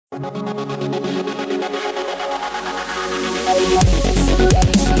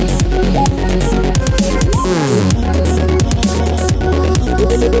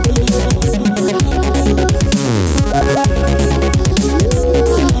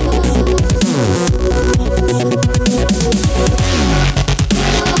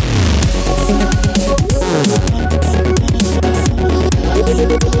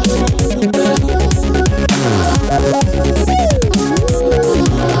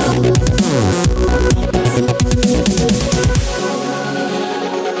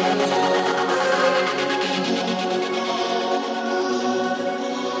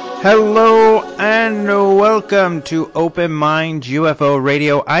Hello and welcome to Open Mind UFO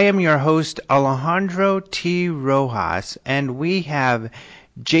Radio. I am your host, Alejandro T. Rojas, and we have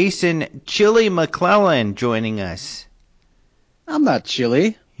Jason Chili McClellan joining us. I'm not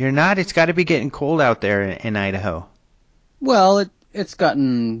chilly. You're not? It's got to be getting cold out there in Idaho. Well, it's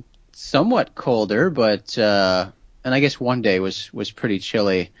gotten somewhat colder, but and I guess one day was pretty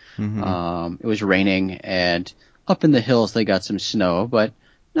chilly. Mm-hmm. It was raining, and up in the hills they got some snow, but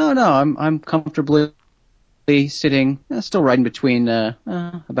no, I'm comfortably sitting, still riding between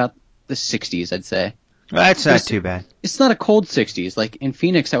about the 60s, I'd say. Well, that's not too bad. It's not a cold 60s. Like in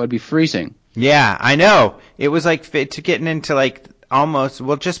Phoenix, that would be freezing. Yeah, I know. It was like getting into like almost,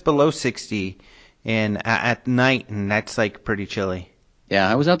 well, just below 60 at night, and that's like pretty chilly. Yeah,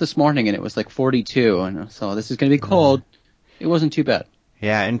 I was out this morning, and it was like 42, and so this is going to be cold. It wasn't too bad.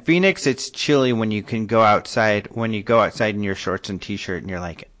 Yeah, in Phoenix, it's chilly when you can go outside, when you go outside in your shorts and t-shirt, and you're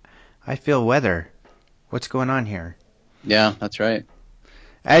like, I feel weather. What's going on here? Yeah, that's right.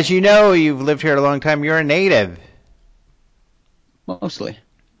 As you know, you've lived here a long time. You're a native. Mostly.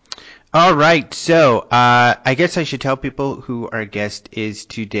 All right, so I guess I should tell people who our guest is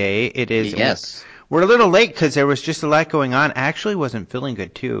today. It is yes. We're a little late because there was just a lot going on. I actually wasn't feeling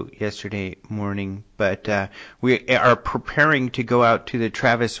good too yesterday morning, but we are preparing to go out to the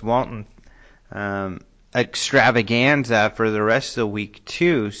Travis Walton extravaganza for the rest of the week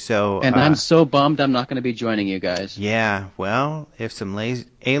too. So, and I'm so bummed I'm not going to be joining you guys. Yeah, well, if some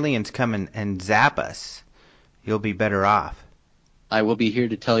aliens come and zap us, you'll be better off. I will be here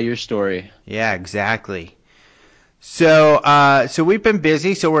to tell your story. Yeah, exactly. So we've been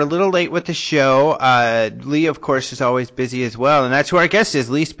busy, so we're a little late with the show. Lee, of course, is always busy as well, and that's who our guest is,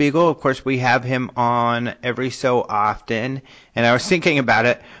 Lee Speigel. Of course, we have him on every so often, and I was thinking about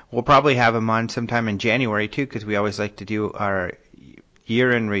it. We'll probably have him on sometime in January, too, because we always like to do our year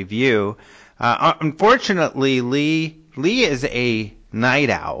in review. Unfortunately, Lee is a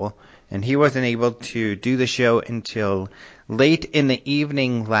night owl, and he wasn't able to do the show until late in the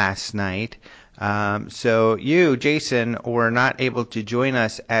evening last night. So you, Jason, were not able to join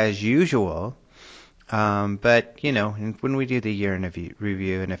us as usual. But, you know, when we do the year in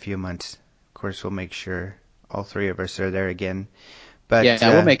review in a few months, of course, we'll make sure all three of us are there again. But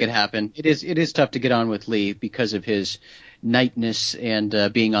yeah, we'll make it happen. It is tough to get on with Lee because of his nightness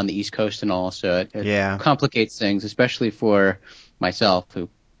and being on the East Coast and all. So it complicates things, especially for myself, who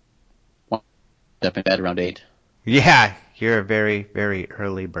wants up in bed around 8. Yeah, you're a very, very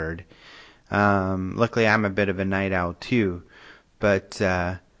early bird. Luckily, I'm a bit of a night owl too, but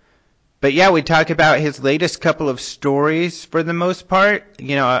yeah, we talk about his latest couple of stories for the most part.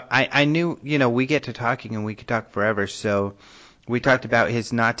 You know, I knew, you know, we get to talking and we could talk forever, so we talked about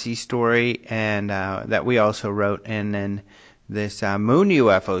his Nazi story and that we also wrote, and then this moon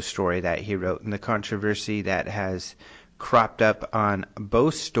UFO story that he wrote, and the controversy that has cropped up on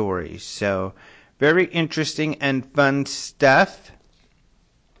both stories. So very interesting and fun stuff.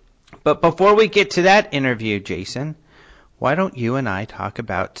 But before we get to that interview, Jason, why don't you and I talk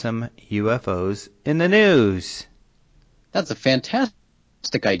about some UFOs in the news? That's a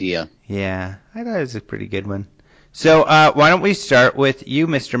fantastic idea. Yeah, I thought it was a pretty good one. So why don't we start with you,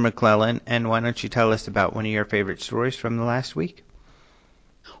 Mr. McClellan, and why don't you tell us about one of your favorite stories from the last week?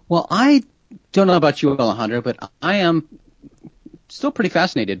 Well, I don't know about you, Alejandro, but I am still pretty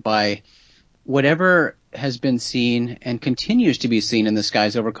fascinated by whatever has been seen and continues to be seen in the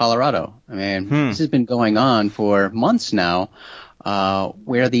skies over Colorado. I mean, this has been going on for months now,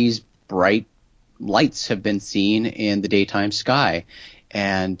 where these bright lights have been seen in the daytime sky.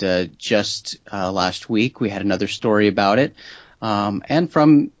 And just last week, we had another story about it, and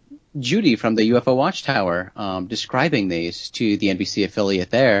from Judy from the UFO Watchtower, describing these to the NBC affiliate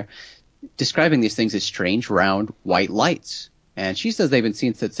there, describing these things as strange, round, white lights. And she says they've been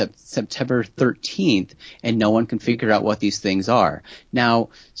seen since September 13th, and no one can figure out what these things are. Now,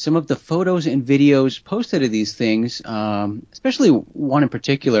 some of the photos and videos posted of these things, especially one in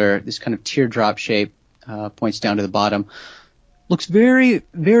particular, this kind of teardrop shape, points down to the bottom, looks very,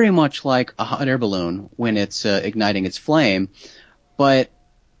 very much like a hot air balloon when it's igniting its flame. But,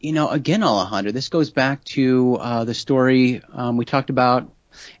 again, Alejandro, this goes back to the story we talked about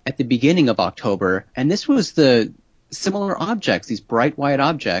at the beginning of October. And this was the similar objects, these bright white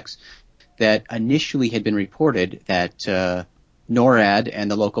objects that initially had been reported that NORAD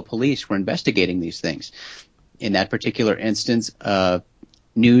and the local police were investigating these things. In that particular instance, a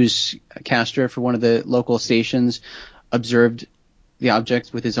newscaster for one of the local stations observed the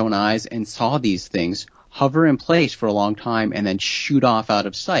objects with his own eyes and saw these things hover in place for a long time and then shoot off out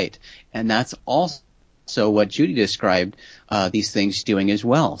of sight. And that's also what Judy described these things doing as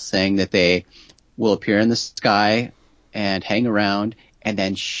well, saying that they will appear in the sky and hang around and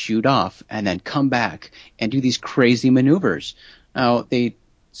then shoot off and then come back and do these crazy maneuvers. Now,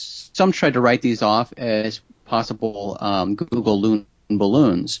 some tried to write these off as possible Google loon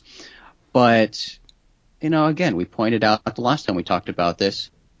balloons, but again, we pointed out the last time we talked about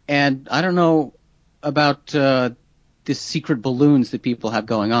this, and I don't know about the secret balloons that people have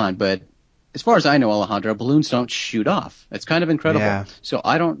going on, but as far as I know, Alejandro, balloons don't shoot off. It's kind of incredible. Yeah. So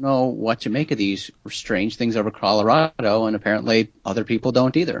I don't know what to make of these strange things over Colorado, and apparently other people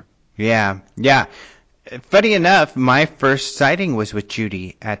don't either. Yeah. Funny enough, my first sighting was with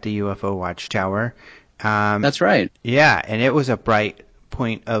Judy at the UFO Watchtower. That's right. Yeah, and it was a bright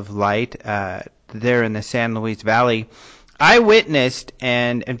point of light there in the San Luis Valley. I witnessed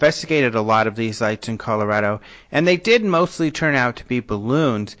and investigated a lot of these lights in Colorado, and they did mostly turn out to be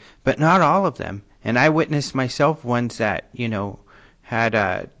balloons, but not all of them. And I witnessed myself ones that,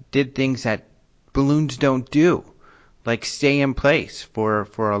 did things that balloons don't do, like stay in place for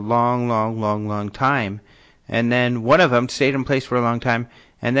a long time. And then one of them stayed in place for a long time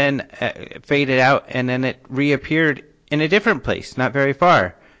and then faded out, and then it reappeared in a different place, not very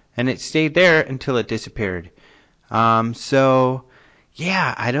far. And it stayed there until it disappeared.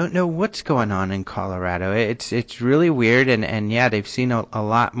 Yeah, I don't know what's going on in Colorado. It's really weird, and yeah, they've seen a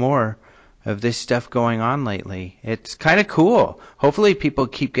lot more of this stuff going on lately. It's kind of cool. Hopefully people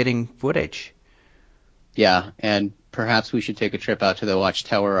keep getting footage. Yeah, and perhaps we should take a trip out to the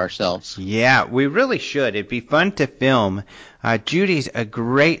Watchtower ourselves. Yeah, we really should. It'd be fun to film. Judy's a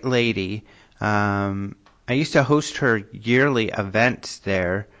great lady. I used to host her yearly events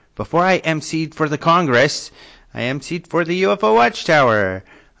there. Before I emceed for the Congress, I emceed for the UFO Watchtower.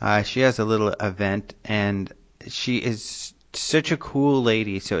 She has a little event, and she is such a cool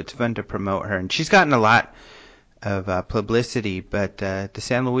lady, so it's fun to promote her. And she's gotten a lot of publicity, but the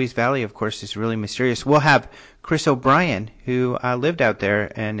San Luis Valley, of course, is really mysterious. We'll have Chris O'Brien, who lived out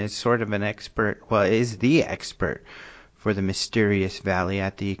there and is sort of an expert, well, is the expert for the mysterious valley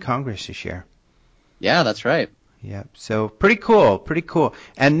at the Congress this year. Yeah, that's right. Yep. So pretty cool.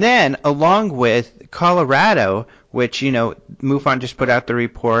 And then along with Colorado, which, MUFON just put out the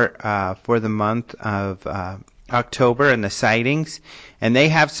report for the month of October and the sightings, and they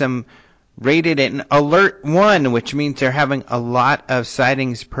have some rated in Alert 1, which means they're having a lot of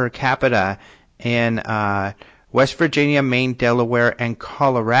sightings per capita in West Virginia, Maine, Delaware, and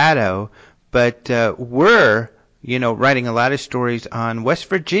Colorado. But we're, writing a lot of stories on West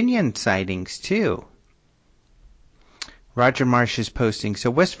Virginian sightings, too. Roger Marsh is posting. So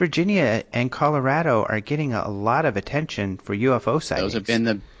West Virginia and Colorado are getting a lot of attention for UFO sightings. Those have been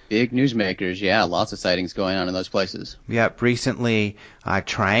the big newsmakers. Yeah, lots of sightings going on in those places. Yep, recently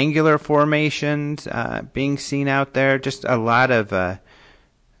triangular formations being seen out there. Just a lot of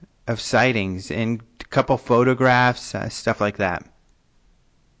sightings and a couple photographs, stuff like that.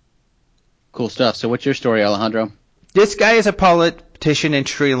 Cool stuff. So what's your story, Alejandro? This guy is a politician in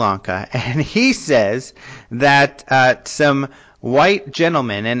Sri Lanka, and he says that some white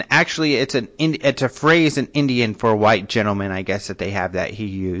gentlemen, and actually it's a phrase in Indian for white gentleman, I guess, that they have that he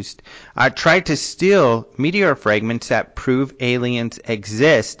used, tried to steal meteor fragments that prove aliens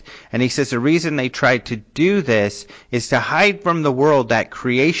exist. And he says the reason they tried to do this is to hide from the world that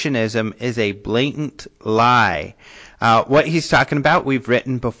creationism is a blatant lie. What he's talking about, we've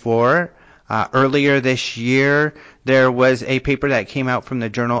written before. Earlier this year, there was a paper that came out from the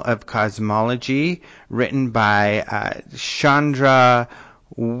Journal of Cosmology written by Chandra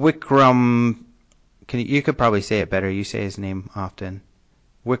Wickramasinghe. You could probably say it better. You say his name often.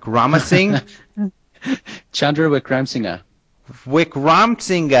 Wickramasinghe? Chandra Wickramasinghe.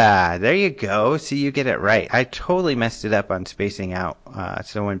 Wickramasinghe. There you go. See, you get it right. I totally messed it up on spacing out.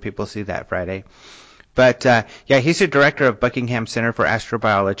 So when people see that Friday. But yeah, he's the director of Buckingham Center for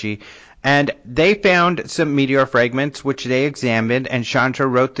Astrobiology. And they found some meteor fragments which they examined, and Chandra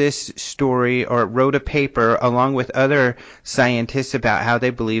wrote this story, or wrote a paper along with other scientists about how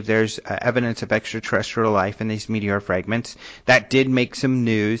they believe there's evidence of extraterrestrial life in these meteor fragments. That did make some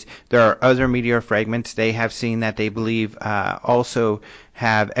news. There are other meteor fragments they have seen that they believe also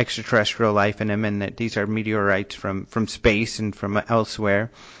have extraterrestrial life in them, and that these are meteorites from space and from elsewhere.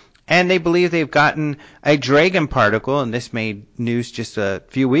 And they believe they've gotten a dragon particle, and this made news just a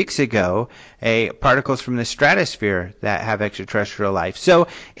few weeks ago, particles from the stratosphere that have extraterrestrial life. So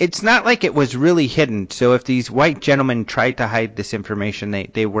it's not like it was really hidden. So if these white gentlemen tried to hide this information,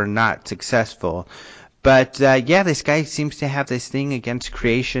 they were not successful. But yeah, this guy seems to have this thing against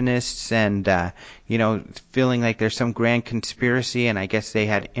creationists and, feeling like there's some grand conspiracy, and I guess they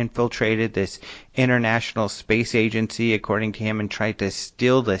had infiltrated this international space agency, according to him, and tried to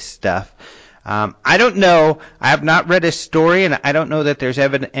steal this stuff. I don't know. I have not read his story, and I don't know that there's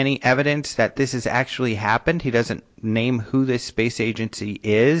any evidence that this has actually happened. He doesn't name who this space agency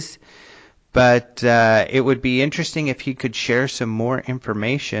is. But it would be interesting if he could share some more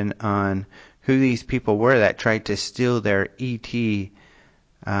information on who these people were that tried to steal their ET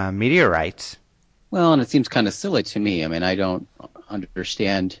meteorites. Well, and it seems kind of silly to me. I mean, I don't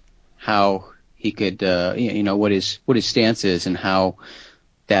understand how he could, what his stance is, and how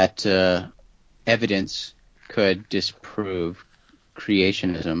that evidence could disprove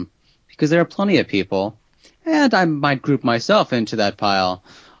creationism, because there are plenty of people, and I might group myself into that pile,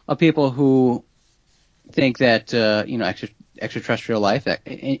 of people who think that extraterrestrial life,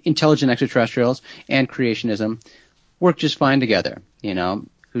 intelligent extraterrestrials, and creationism work just fine together.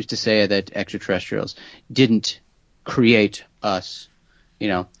 Who's to say that extraterrestrials didn't create us?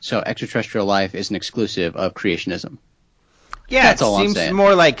 So extraterrestrial life isn't exclusive of creationism. Yeah, That's it all I'm seems saying.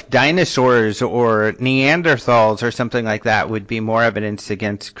 more like dinosaurs or Neanderthals or something like that would be more evidence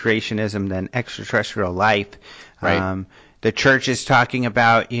against creationism than extraterrestrial life. Right. The church is talking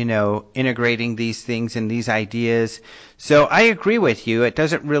about, integrating these things and these ideas. So I agree with you. It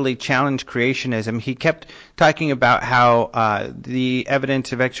doesn't really challenge creationism. He kept talking about how the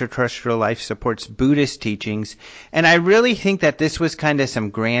evidence of extraterrestrial life supports Buddhist teachings. And I really think that this was kind of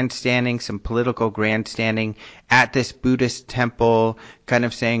some grandstanding, some political grandstanding at this Buddhist temple, kind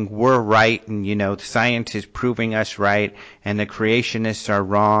of saying we're right and, science is proving us right and the creationists are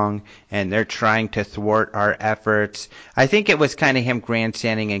wrong and they're trying to thwart our efforts. I think it was kind of him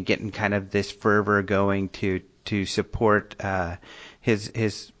grandstanding and getting kind of this fervor going to support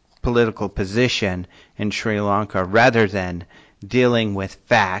his political position in Sri Lanka rather than dealing with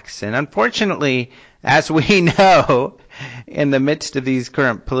facts. And unfortunately, as we know, in the midst of these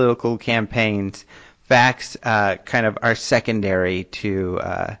current political campaigns, facts kind of are secondary to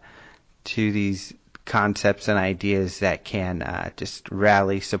these concepts and ideas that can just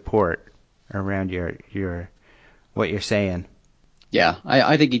rally support around your what you're saying. Yeah,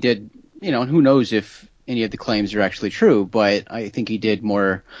 I think he did. Who knows if any of the claims are actually true, but I think he did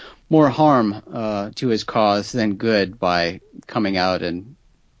more harm to his cause than good by coming out and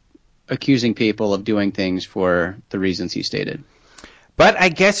accusing people of doing things for the reasons he stated. But I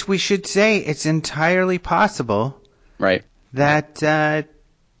guess we should say it's entirely possible, Right. that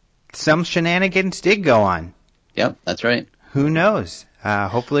some shenanigans did go on. Yep, that's right. Who knows?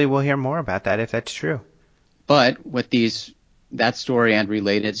 Hopefully we'll hear more about that if that's true. But with that story and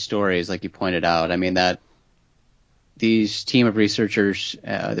related stories, like you pointed out, I mean, that these team of researchers,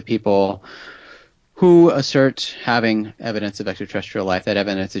 the people who assert having evidence of extraterrestrial life, that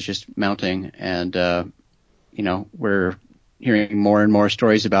evidence is just mounting, and we're hearing more and more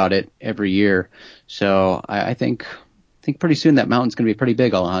stories about it every year. So I think pretty soon that mountain's going to be pretty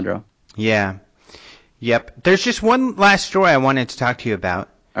big, Alejandro. Yeah. Yep. There's just one last story I wanted to talk to you about.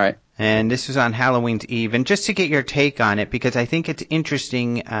 All right. And this was on Halloween's Eve. And just to get your take on it, because I think it's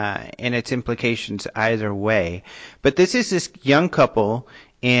interesting in its implications either way. But this young couple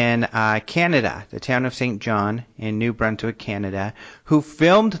in Canada, the town of St. John in New Brunswick, Canada, who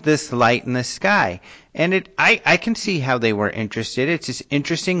filmed this light in the sky. And I can see how they were interested. It's this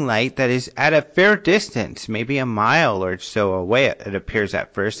interesting light that is at a fair distance, maybe a mile or so away, it appears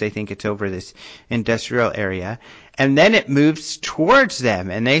at first. They think it's over this industrial area. And then it moves towards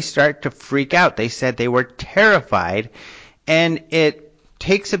them, and they start to freak out. They said they were terrified, and it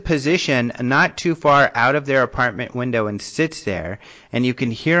takes a position not too far out of their apartment window and sits there, and you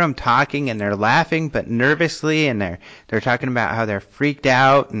can hear them talking, and they're laughing but nervously, and they're talking about how they're freaked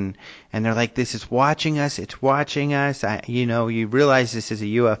out, and they're like, this is watching us, it's watching us, you realize this is a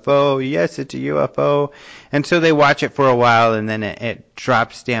UFO, yes, it's a UFO, and so they watch it for a while, and then it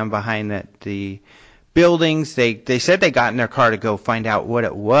drops down behind the buildings. They said they got in their car to go find out what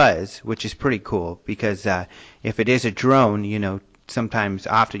it was, which is pretty cool because if it is a drone, sometimes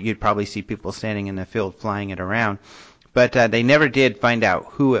often you'd probably see people standing in the field flying it around. But they never did find out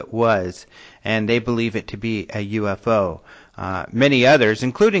who it was, and they believe it to be a UFO. Many others,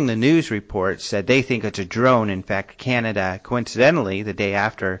 including the news reports, said they think it's a drone. In fact, Canada, coincidentally, the day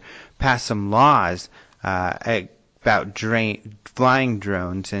after, passed some laws about flying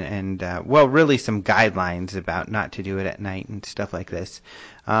drones and really some guidelines about not to do it at night and stuff like this.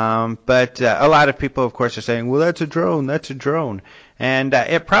 But a lot of people, of course, are saying, well, that's a drone. And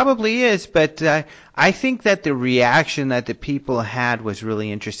it probably is, but I think that the reaction that the people had was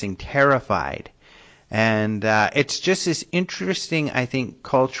really interesting, terrified. And it's just this interesting, I think,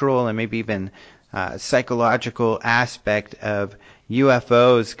 cultural and maybe even psychological aspect of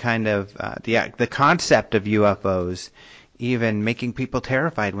UFOs, kind of the concept of UFOs, even making people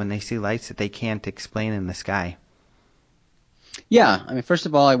terrified when they see lights that they can't explain in the sky. Yeah, I mean, first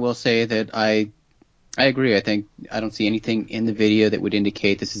of all, I will say that I agree. I think I don't see anything in the video that would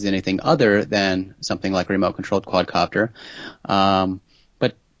indicate this is anything other than something like a remote-controlled quadcopter.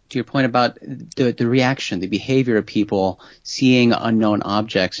 But to your point about the reaction, the behavior of people seeing unknown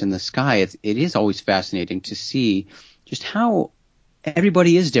objects in the sky, it is always fascinating to see just how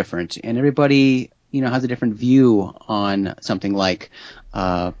everybody is different and everybody has a different view on something like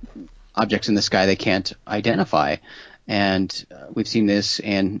objects in the sky they can't identify. And we've seen this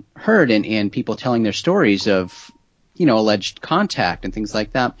and heard in people telling their stories of, alleged contact and things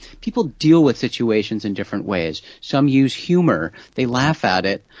like that. People deal with situations in different ways. Some use humor. They laugh at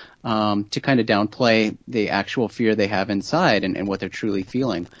it to kind of downplay the actual fear they have inside and what they're truly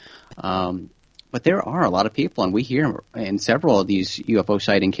feeling. But there are a lot of people, and we hear in several of these UFO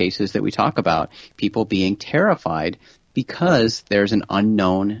sighting cases that we talk about, people being terrified because there's an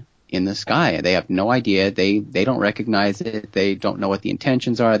unknown in the sky. They have no idea. They don't recognize it. They don't know what the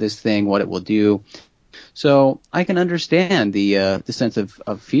intentions are of this thing, what it will do. So I can understand the sense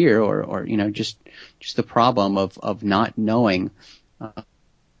of fear or just the problem of not knowing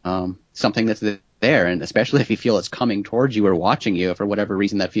something that's there, and especially if you feel it's coming towards you or watching you for whatever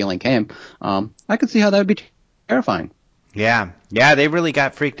reason that feeling came. I could see how that would be terrifying. Yeah, they really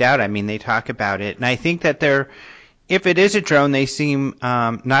got freaked out. I mean, they talk about it, and I think that if it is a drone, they seem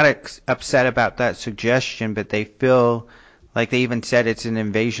not upset about that suggestion, but they feel like they even said it's an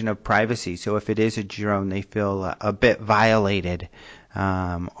invasion of privacy. So if it is a drone, they feel a bit violated,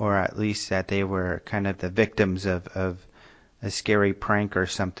 or at least that they were kind of the victims of a scary prank or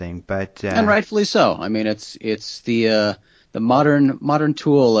something. But and rightfully so. I mean, it's the modern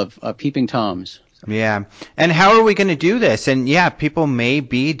tool of peeping toms. Yeah. And how are we going to do this? And yeah, people may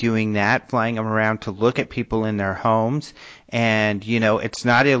be doing that, flying them around to look at people in their homes. And, it's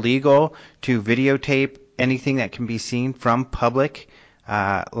not illegal to videotape anything that can be seen from public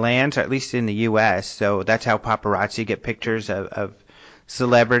lands, or at least in the U.S. So that's how paparazzi get pictures of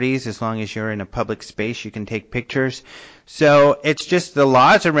celebrities. As long as you're in a public space, you can take pictures. So it's just the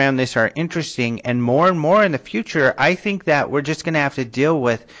laws around this are interesting. And more in the future, I think that we're just going to have to deal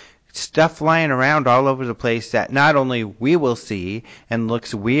with stuff flying around all over the place that not only we will see and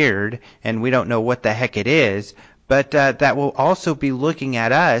looks weird and we don't know what the heck it is, but that will also be looking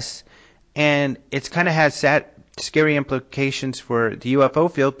at us, and it's kind of has scary implications for the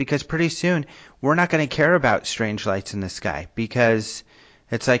UFO field, because pretty soon we're not going to care about strange lights in the sky, because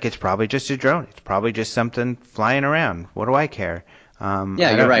it's like it's probably just a drone. It's probably just something flying around. What do I care? Yeah, I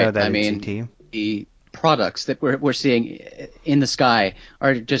you're don't right. know that I mean, ET. the products that we're seeing in the sky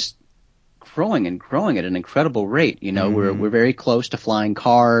are just growing at an incredible rate. We're very close to flying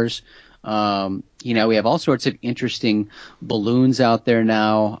cars. We have all sorts of interesting balloons out there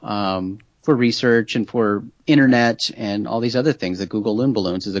now for research and for internet and all these other things. The Google Loon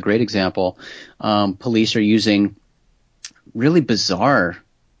balloons is a great example. Police are using really bizarre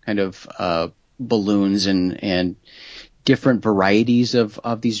kind of balloons and different varieties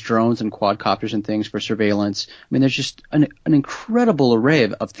of these drones and quadcopters and things for surveillance. I mean, there's just an incredible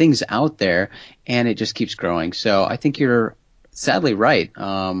array of things out there, and it just keeps growing. So I think you're sadly right.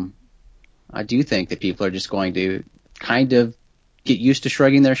 I do think that people are just going to kind of get used to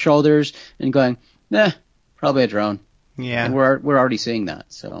shrugging their shoulders and going, nah, probably a drone. Yeah. And we're already seeing that.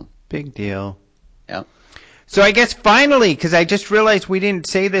 So big deal. Yeah. So I guess finally, because I just realized we didn't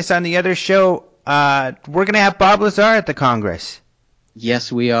say this on the other show, we're going to have Bob Lazar at the Congress.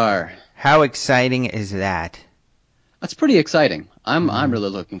 Yes, we are. How exciting is that? That's pretty exciting. I'm really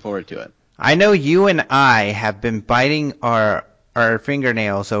looking forward to it. I know you and I have been biting our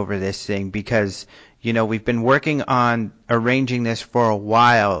fingernails over this thing because, We've been working on arranging this for a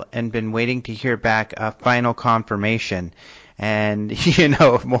while and been waiting to hear back a final confirmation. And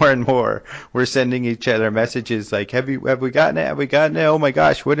more and more, we're sending each other messages like, have we gotten it? Have we gotten it? Oh my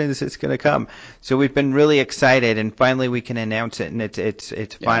gosh, when is this going to come? So we've been really excited, and finally we can announce it, and it's Yeah.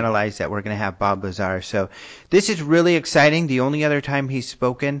 finalized that we're going to have Bob Lazar. So this is really exciting. The only other time he's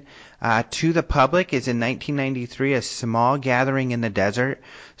spoken to the public is in 1993, a small gathering in the desert.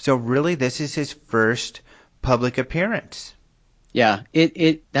 So really, this is his first public appearance. Yeah,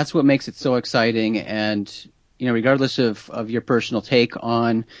 that's what makes it so exciting. And regardless of your personal take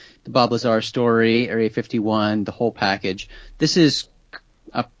on the Bob Lazar story, Area 51, the whole package, this is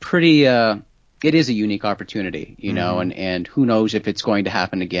a pretty it is a unique opportunity, Mm-hmm. and who knows if it's going to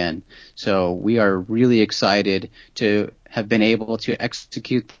happen again. So we are really excited to have been able to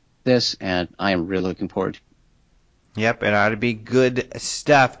execute this, and I am really looking forward to it. Yep, it ought to be good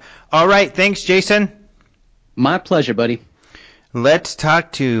stuff. All right, thanks, Jason. My pleasure, buddy. Let's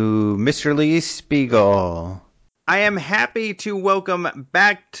talk to Mr. Lee Speigel. I am happy to welcome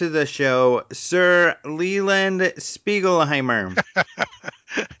back to the show Sir Leland Spiegelheimer.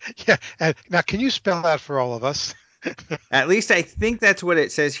 Yeah. And now, can you spell that for all of us? At least I think that's what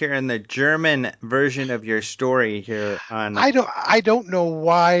it says here in the German version of your story here on. I don't know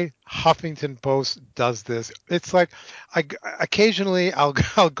why Huffington Post does this. It's like occasionally I'll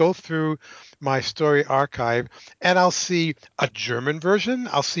go through my story archive and I'll see a German version,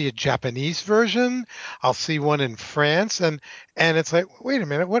 I'll see a Japanese version, I'll see one in France, and it's like, wait a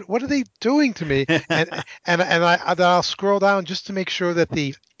minute, what are they doing to me? Then I'll scroll down just to make sure that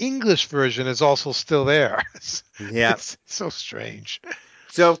the English version is also still there. It's, Yeah. it's so strange.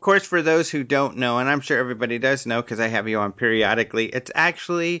 So, of course, for those who don't know, and I'm sure everybody does know because I have you on periodically, it's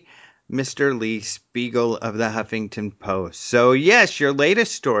actually Mr. Lee Spiegel of the Huffington Post. So, yes, your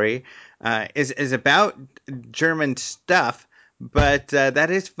latest story is about German stuff, but that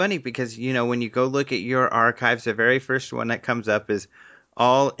is funny because, when you go look at your archives, the very first one that comes up is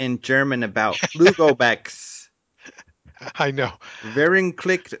all in German about Flugobecks. I know.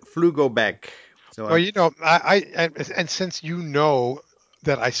 Verklicht Flugobeck. So, Well, and since you know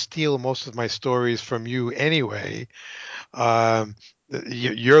that I steal most of my stories from you anyway, um,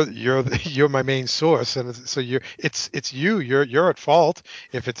 you're my main source, and so it's you. You're at fault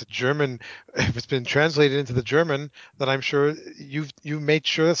if it's a German, if it's been translated into the German. Then I'm sure you made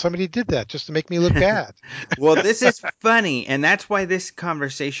sure that somebody did that just to make me look bad. well, this is funny, and that's why this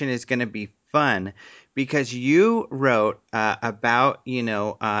conversation is going to be fun because you wrote about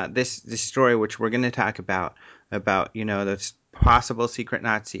this story which we're going to talk about this possible secret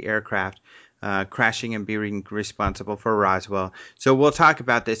Nazi aircraft crashing and being responsible for Roswell. So we'll talk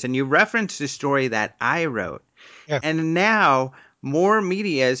about this, and you referenced the story that I wrote, Yeah. and now more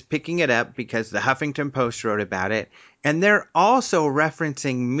media is picking it up because the Huffington Post wrote about it. And they're also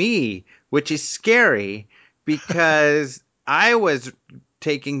referencing me, which is scary because I was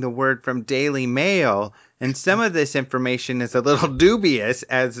taking the word from Daily Mail. And some of this information is a little dubious,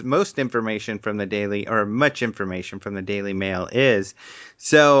 as most information from the Daily, or much information from the Daily Mail is.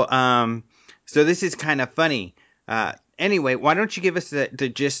 So this is kind of funny. Anyway, why don't you give us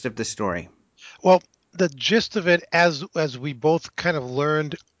the gist of the story? Well, the gist of it, as we both kind of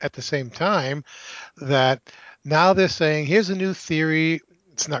learned at the same time, that now they're saying here's a new theory.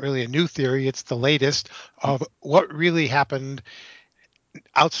 It's not really a new theory, it's the latest of what really happened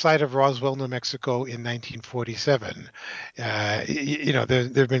outside of Roswell, New Mexico in 1947. There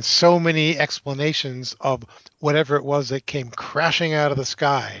have been so many explanations of whatever it was that came crashing out of the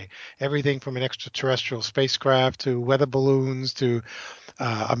sky. Everything from an extraterrestrial spacecraft to weather balloons to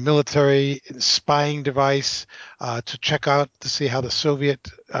a military spying device to check out to see how the Soviet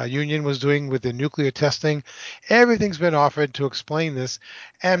Union was doing with the nuclear testing. Everything's been offered to explain this.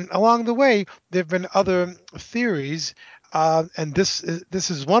 And along the way, there have been other theories. And this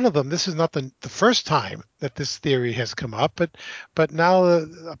is one of them. This is not the first time that this theory has come up, but now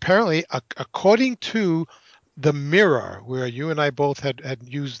apparently, according to the Mirror, where you and I both had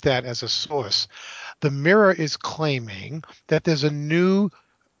used that as a source, the Mirror is claiming that there's a new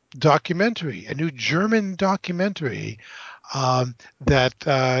documentary, a new German documentary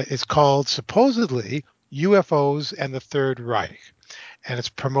that is called supposedly UFOs and the Third Reich. And it's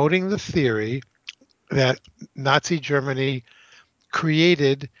promoting the theory that Nazi Germany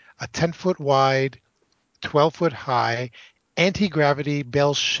created a 10-foot wide, 12-foot high, anti gravity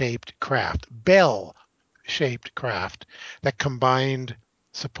bell shaped craft that combined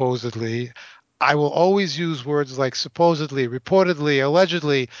supposedly. I will always use words like supposedly, reportedly,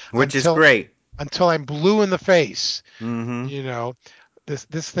 allegedly Which is until great. until I'm blue in the face, Mm-hmm. you know.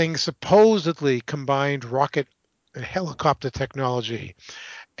 This thing supposedly combined rocket and helicopter technology,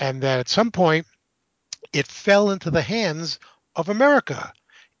 and that at some point it fell into the hands of America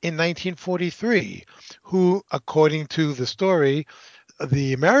in 1943, who, according to the story,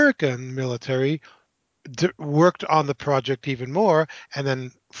 the American military worked on the project even more. And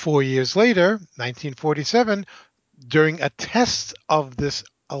then 4 years later, 1947, during a test of this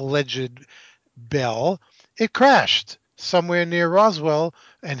alleged bell, it crashed somewhere near Roswell,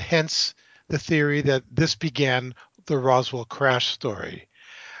 and hence the theory that this began the Roswell crash story.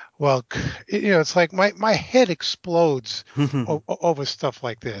 Well, it's like my head explodes over stuff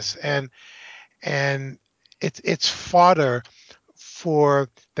like this, and it's fodder for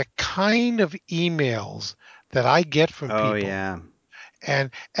the kind of emails that I get from Oh people. yeah.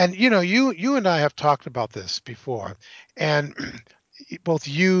 And you and I have talked about this before, and both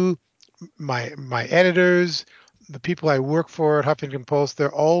you, my editors, the people I work for at Huffington Post,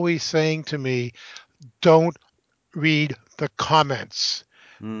 they're always saying to me, don't read the comments.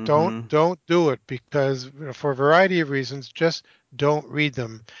 Mhm. Don't do it, because for a variety of reasons, just don't read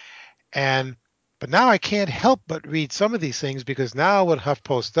them. And but now I can't help but read some of these things, because now what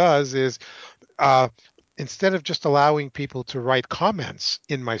HuffPost does is, uh, instead of just allowing people to write comments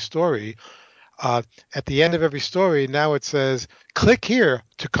in my story, uh, at the end of every story, now it says, click here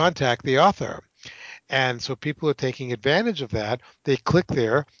to contact the author. And so people are taking advantage of that. They click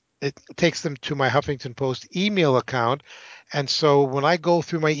there. It takes them to my Huffington Post email account. And so when I go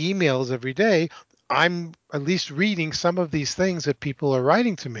through my emails every day, I'm at least reading some of these things that people are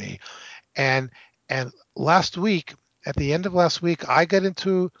writing to me. And and last week, at the end of last week, I got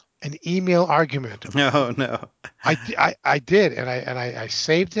into an email argument. Oh no. I did, and I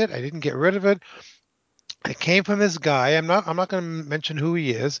saved it. I didn't get rid of it. It came from this guy. I'm not going to mention who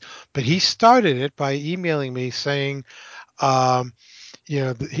he is, but he started it by emailing me saying, um,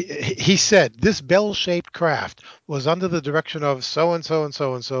 he said this bell-shaped craft was under the direction of so and so and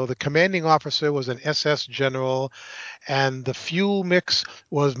so and so. The commanding officer was an SS general, and the fuel mix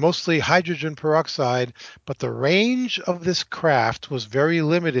was mostly hydrogen peroxide, but the range of this craft was very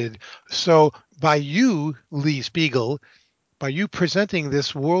limited. So by you, Lee Spiegel, by you presenting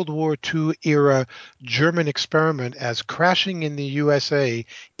this World War II era German experiment as crashing in the USA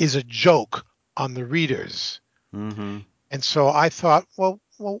is a joke on the readers. Mhm. And so I thought,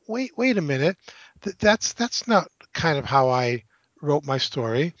 wait a minute. That's not kind of how I wrote my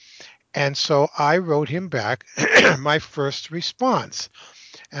story. And so I wrote him back my first response.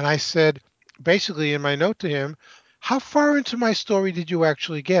 And I said, basically in my note to him, how far into my story did you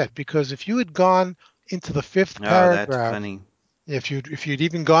actually get? Because if you had gone into the fifth Oh, that's paragraph, funny. if you'd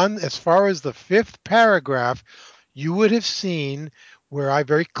even gone as far as the fifth paragraph, you would have seen where I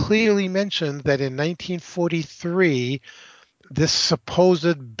very clearly mentioned that in 1943, this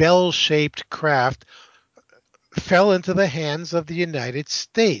supposed bell-shaped craft fell into the hands of the United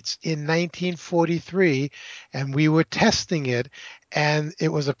States in 1943, and we were testing it, and it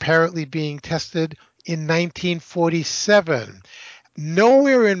was apparently being tested in 1947.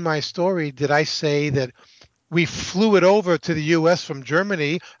 Nowhere in my story did I say that we flew it over to the U.S. from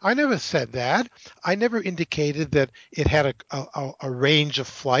Germany. I never said that. I never indicated that it had a range of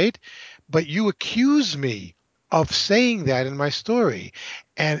flight, but you accuse me of saying that in my story.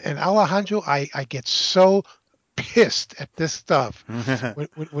 And Alejandro, I get so pissed at this stuff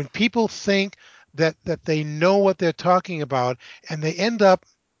when people think that they know what they're talking about, and they end up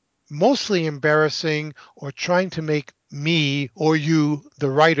mostly embarrassing or trying to make me or you, the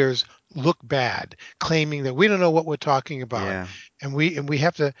writers, look bad, claiming that we don't know what we're talking about. Yeah. We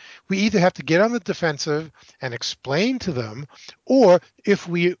either have to get on the defensive and explain to them, or if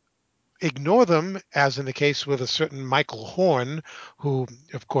we ignore them, as in the case with a certain Michael Horn, who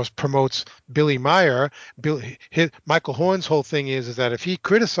of course promotes Billy Meyer. Michael Horn's whole thing is that if he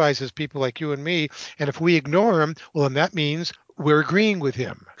criticizes people like you and me, and if we ignore him, well, then that means we're agreeing with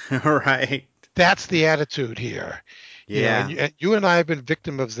him. Right. That's the attitude here, Yeah. and you and I have been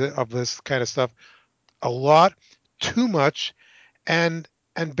victim of this kind of stuff a lot, too much, and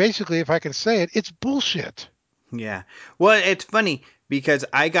basically, if I can say it, it's bullshit. Yeah. Well, it's funny because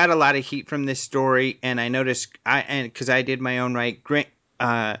I got a lot of heat from this story, and I noticed because I did my own right.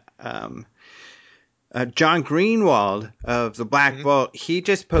 Uh, um, John Greenwald of the Black Mhm. Vault, he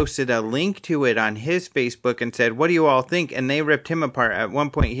just posted a link to it on his Facebook and said, "What do you all think?" And they ripped him apart. At one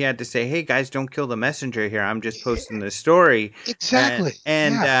point, he had to say, "Hey guys, don't kill the messenger here. I'm just posting this story." And Exactly.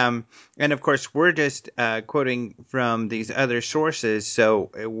 and Yeah. um, and of course, we're just quoting from these other sources,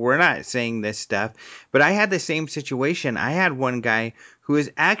 so we're not saying this stuff. But I had the same situation. I had one guy who is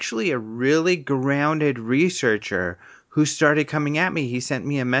actually a really grounded researcher who started coming at me. He sent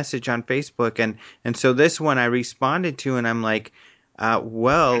me a message on Facebook, and so this one I responded to, and I'm like,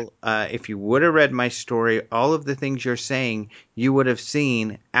 if you would have read my story, all of the things you're saying, you would have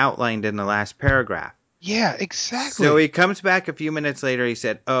seen outlined in the last paragraph. Yeah, So he exactly. comes back a few minutes later. He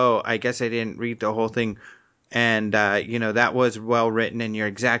said, "Oh, I guess I didn't read the whole thing, and that was well written, and you're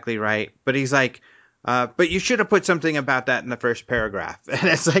exactly right." But he's like, "But you should have put something about that in the first paragraph." And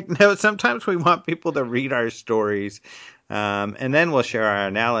it's like, no. Sometimes we want people to read our stories, and then we'll share our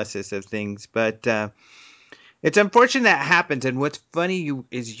analysis of things. But it's unfortunate that happens, and what's funny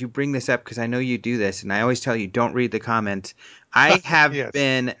is you bring this up because I know you do this, and I always tell you don't read the comments. I have Yes.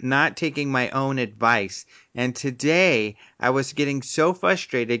 been not taking my own advice, and today I was getting so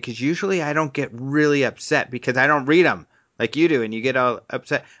frustrated because usually I don't get really upset because I don't read them like you do, and you get all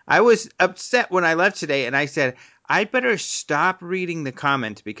upset. I was upset when I left today, and I said, I better stop reading the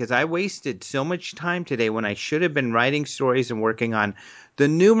comments because I wasted so much time today when I should have been writing stories and working on the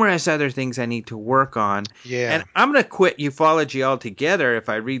numerous other things I need to work on. And Yeah. I'm gonna quit ufology altogether if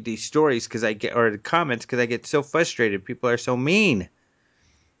I read these stories or the comments because I get so frustrated. People are so mean.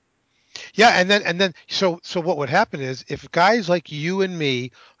 Yeah, and then so what would happen is if guys like you and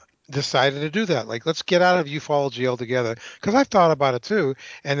me decided to do that, like let's get out of ufology altogether, because I've thought about it too,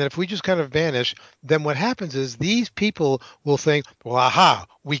 and then if we just kind of vanish, then what happens is these people will think, well, aha,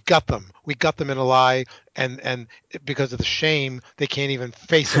 we got them in a lie, and because of the shame, they can't even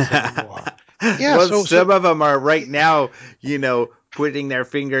face us anymore. Yeah, Well, so some of them are right now, putting their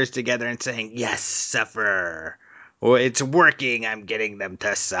fingers together and saying, "Yes, suffer." Well, it's working. I'm getting them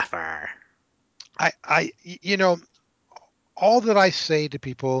to suffer. I all that I say to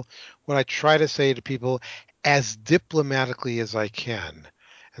people, what I try to say to people as diplomatically as I can.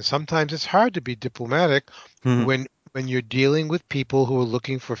 And sometimes it's hard to be diplomatic when when you're dealing with people who are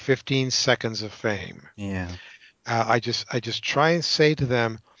looking for 15 seconds of fame. Yeah. I just try and say to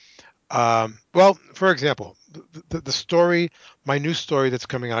them, well, for example, the story, my new story that's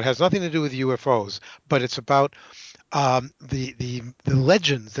coming out has nothing to do with UFOs, but it's about the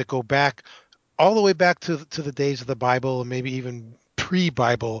legends that go back all the way back to the days of the Bible and maybe even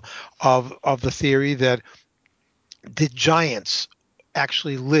pre-Bible of the theory that did giants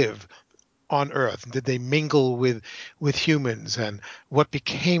actually live on Earth? Did they mingle with humans? And what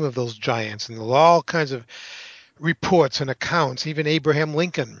became of those giants? And all kinds of reports and accounts. Even Abraham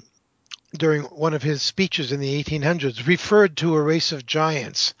Lincoln, during one of his speeches in the 1800s, referred to a race of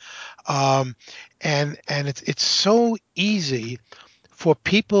giants. Um, and it's so easy for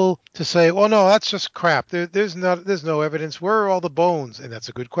people to say, "Well, no, that's just crap. There's no evidence. Where are all the bones?" And that's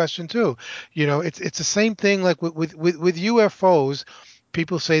a good question too. It's the same thing like with UFOs.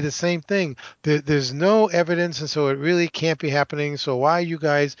 People say the same thing. There's no evidence, and so it really can't be happening. So why are you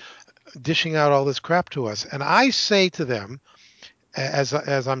guys dishing out all this crap to us? And I say to them, as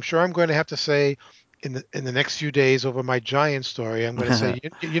I'm sure I'm going to have to say in the next few days over my giant story, I'm going to say,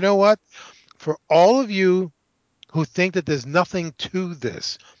 you know what? For all of you who think that there's nothing to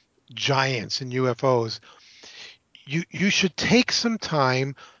this, giants and UFOs, you should take some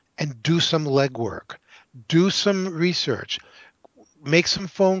time and do some legwork, do some research, make some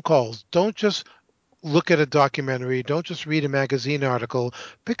phone calls. Don't just look at a documentary. Don't just read a magazine article.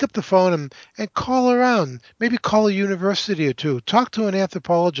 Pick up the phone and call around. Maybe call a university or two. Talk to an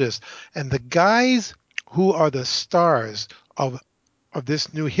anthropologist. And the guys who are the stars of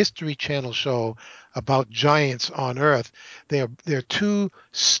this new History Channel show about giants on Earth. They're two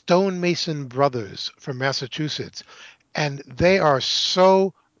stonemason brothers from Massachusetts, and they are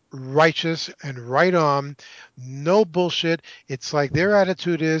so righteous and right on, no bullshit. It's like their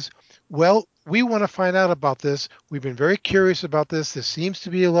attitude is, well, we want to find out about this. We've been very curious about this. There seems to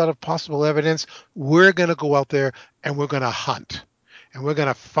be a lot of possible evidence. We're going to go out there and we're going to hunt and we're going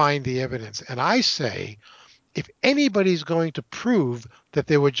to find the evidence. And I say, if anybody's going to prove that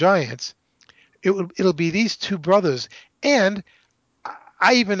they were giants, it'll be these two brothers. And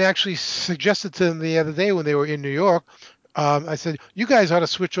I even actually suggested to them the other day when they were in New York. I said, you guys ought to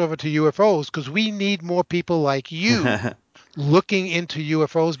switch over to UFOs because we need more people like you looking into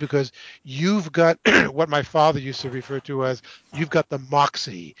UFOs because you've got what my father used to refer to as you've got the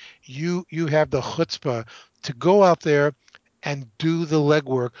moxie. You have the chutzpah to go out there and do the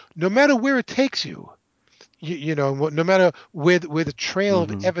legwork, no matter where it takes you. No matter where the trail of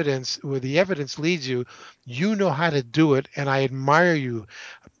Hmm. evidence, where the evidence leads you, you know how to do it, and I admire you.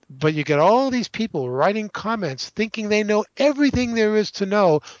 But you get all these people writing comments thinking they know everything there is to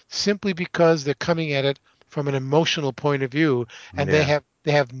know simply because they're coming at it from an emotional point of view, and they Yeah.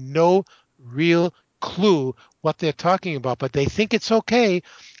 have no real clue what they're talking about, but they think it's okay.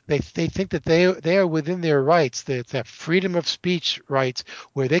 They think that they are within their rights. That freedom of speech rights,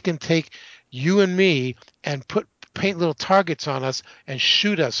 where they can take you and me and paint little targets on us and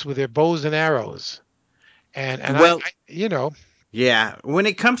shoot us with their bows and arrows. And Well, you know, yeah. When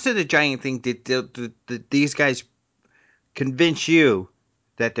it comes to the giant thing, did these guys convince you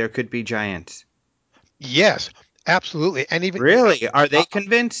that there could be giants? yes, absolutely. And even Really? Are they uh,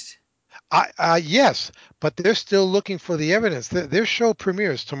 convinced? yes, but they're still looking for the evidence. Their show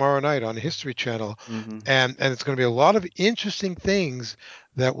premieres tomorrow night on History Channel, Mm-hmm. and it's going to be a lot of interesting things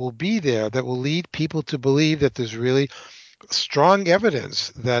that will be there that will lead people to believe that there's really strong evidence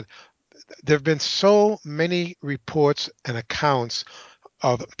that there have been so many reports and accounts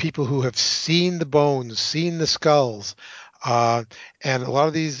of people who have seen the bones, seen the skulls, uh, and a lot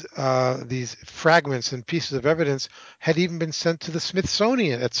of these fragments and pieces of evidence had even been sent to the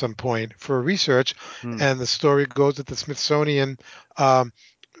Smithsonian at some point for research. Hmm. And the story goes that the Smithsonian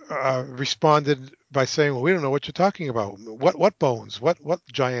responded by saying, "Well, we don't know what you're talking about. What bones? What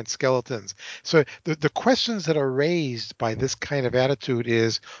giant skeletons?" So the questions that are raised by this kind of attitude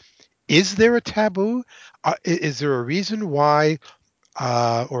is there a taboo? Is there a reason why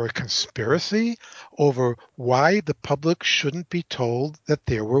or a conspiracy over why the public shouldn't be told that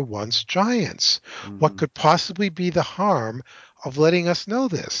there were once giants? What Mm-hmm. could possibly be the harm of letting us know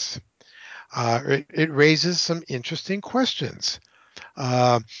this? It raises some interesting questions.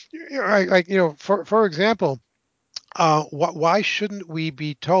 For example, why shouldn't we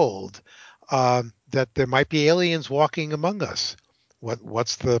be told that there might be aliens walking among us?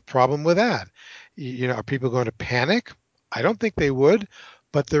 What's the problem with that? Are people going to panic? I don't think they would,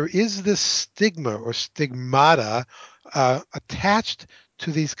 but there is this stigma or stigmata attached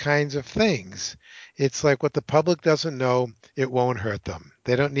to these kinds of things. It's like what the public doesn't know, it won't hurt them.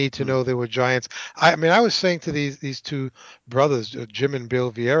 They don't need to know there were giants. I mean, I was saying to these two brothers, Jim and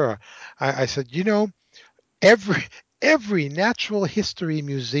Bill Vieira, I said, every every natural history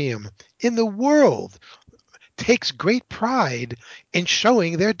museum in the world takes great pride in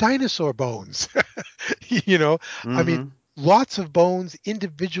showing their dinosaur bones. you know, I mean, Mm-hmm. lots of bones,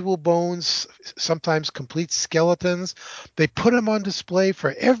 individual bones, sometimes complete skeletons. They put them on display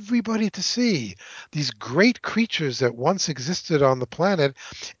for everybody to see. These great creatures that once existed on the planet,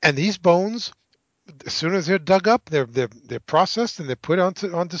 and these bones, as soon as they're dug up, they're processed and they're put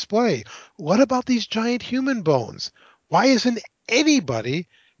on display. What about these giant human bones? Why isn't anybody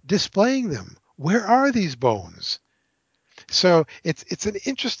displaying them? Where are these bones? So it's an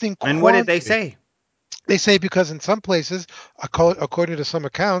interesting And what did they quandary. say? They say because in some places, according to some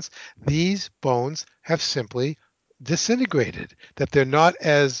accounts, these bones have simply disintegrated. That they're not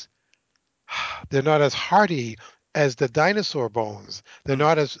as hardy as the dinosaur bones. They're Hmm.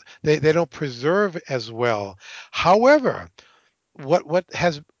 not as they don't preserve as well. However, what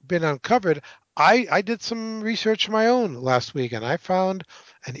has been uncovered, I did some research of my own last week, and I found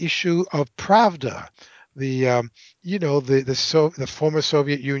an issue of Pravda, the the former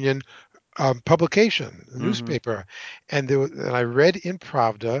Soviet Union publication, Mm-hmm. newspaper, and I read in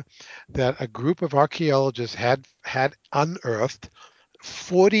Pravda that a group of archaeologists had unearthed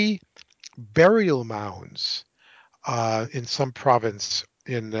 40 burial mounds in some province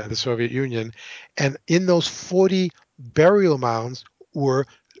in the Soviet Union, and in those 40 burial mounds were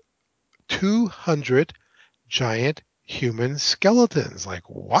 200 giant human skeletons. Like,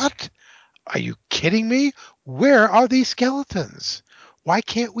 what? Are you kidding me? Where are these skeletons? Why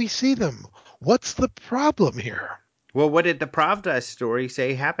can't we see them? What's the problem here? Well, what did the Pravda story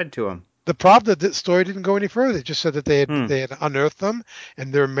say happened to him? The problem that story didn't go any further. It just said that Hmm. they had unearthed them,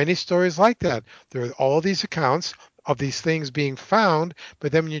 and there are many stories like that. There are all these accounts of these things being found,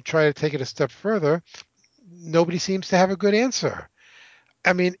 but then when you try to take it a step further, nobody seems to have a good answer.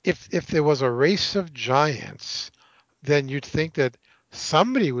 I mean, if there was a race of giants, then you'd think that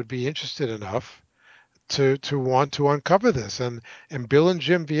somebody would be interested enough to want to uncover this. And Bill and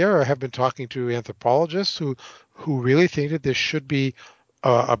Jim Vieira have been talking to anthropologists who really think that there should be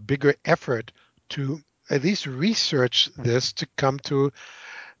a bigger effort to at least research this to come to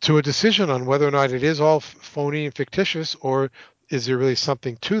a decision on whether or not it is all phony and fictitious, or is there really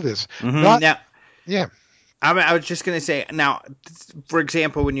something to this? Mm-hmm. Not Now, Yeah, I was just going to say, now, for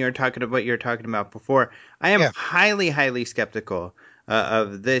example, when you were talking about what you were talking about before, I am yeah. highly, highly skeptical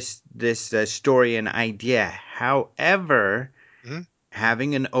of this story and idea. However, Mhm.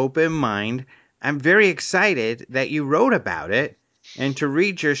 having an open mind, I'm very excited that you wrote about it and to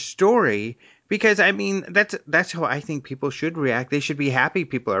read your story because I mean that's how I think people should react. They should be happy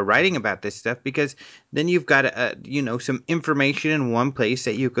people are writing about this stuff because then you've got some information in one place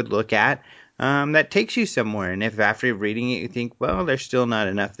that you could look at. that takes you somewhere. And if after reading it you think, well, there's still not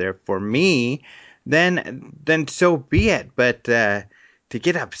enough there for me, then so be it. But to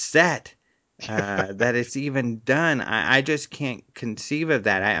get upset that it's even done, I just can't conceive of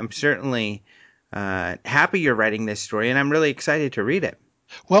that. I'm certainly happy you're writing this story, and I'm really excited to read it.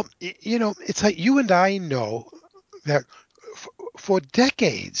 Well, it's like you and I know that for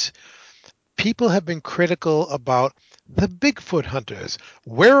decades, people have been critical about the Bigfoot hunters.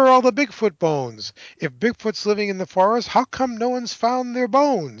 Where are all the Bigfoot bones? If Bigfoot's living in the forest, how come no one's found their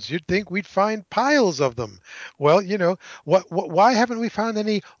bones? You'd think we'd find piles of them. Well, why haven't we found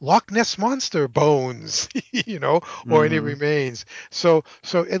any Loch Ness monster bones, or any Hmm. remains? So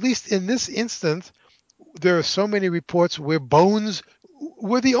at least in this instance, there are so many reports where bones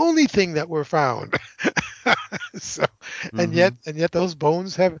were the only thing that were found. so, and Hmm. yet those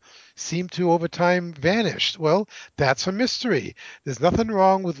bones have seemed to over time vanished. Well, that's a mystery. There's nothing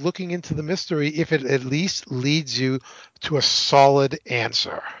wrong with looking into the mystery if it at least leads you to a solid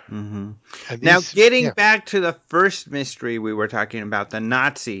answer. Hmm. And Now, these, getting yeah, back to the first mystery we were talking about, the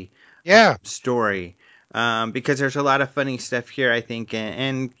Nazi yeah. story, because there's a lot of funny stuff here, I think,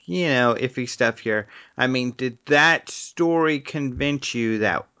 and iffy stuff here. I mean, did that story convince you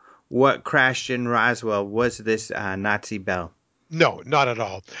that what crashed in Roswell was this Nazi bell? No, not at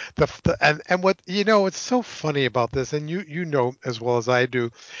all. And what what's so funny about this, and you know as well as I do,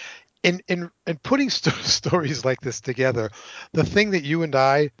 in putting stories like this together, the thing that you and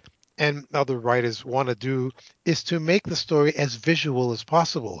I and other writers want to do is to make the story as visual as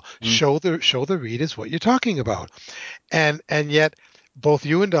possible. Mm, Show the readers what you're talking about. And yet both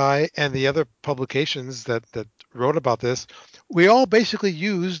you and I and the other publications that wrote about this, we all basically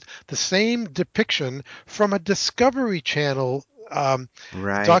used the same depiction from a Discovery Channel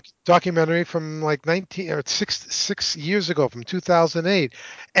right. documentary from like 19 or 6 years ago, from 2008.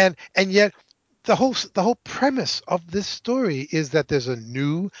 And yet the whole premise of this story is that there's a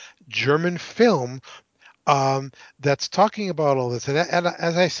new German film that's talking about all this. And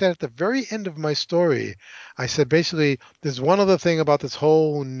as I said at the very end of my story, I said basically there's one other thing about this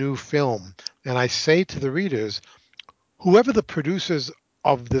whole new film, and I say to the readers, whoever the producers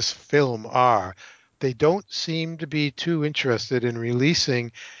of this film are, they don't seem to be too interested in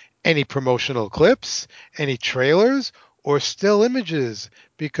releasing any promotional clips, any trailers, or still images,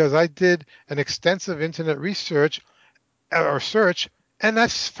 because I did an extensive internet research or search, and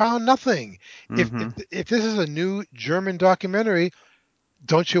that's found nothing. If if Hmm. if this is a new German documentary,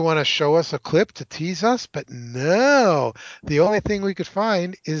 don't you want to show us a clip to tease us? But no, the only thing we could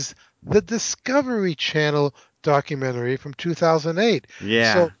find is the Discovery Channel documentary from 2008.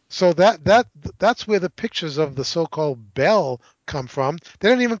 Yeah. So that's where the pictures of the so-called Bell come from. They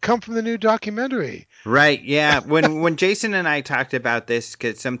don't even come from the new documentary. Right, yeah. When Jason and I talked about this,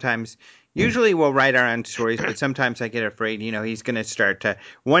 because sometimes, usually we'll write our own stories, but sometimes I get afraid, he's going to start to.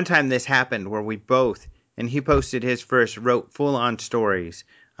 One time this happened where we both, and he posted his first, wrote full on stories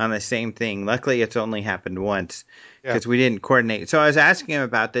on the same thing. Luckily, it's only happened once Yeah. because we didn't coordinate. So I was asking him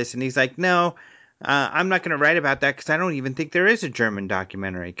about this, and he's like, no. I'm not going to write about that because I don't even think there is a German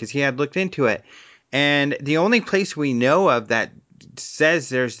documentary because he had looked into it. And the only place we know of that says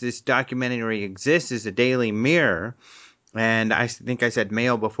there's this documentary exists is a Daily Mirror, and I think I said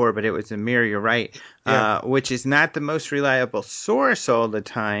Mail before, but it was a Mirror. You're right, Yeah. which is not the most reliable source all the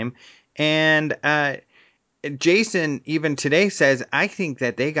time. And Jason even today says I think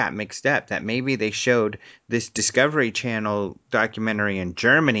that they got mixed up. That maybe they showed this Discovery Channel documentary in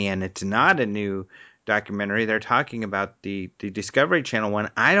Germany, and it's not a new documentary. They're talking about the Discovery Channel one.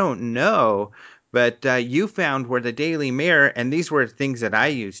 I don't know, but you found where the Daily Mirror, and these were things that I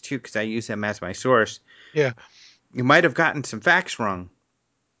use too, because I use them as my source. Yeah. You might have gotten some facts wrong.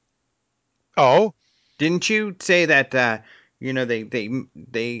 Oh, Didn't you say that they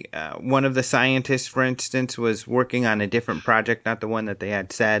one of the scientists, for instance, was working on a different project, not the one that they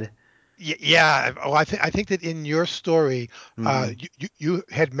had said? yeah. Oh, I think that in your story, Hmm. you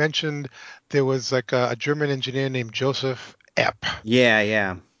had mentioned there was like a German engineer named Joseph Epp, Yeah,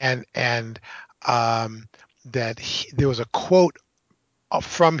 yeah. and um, that there was a quote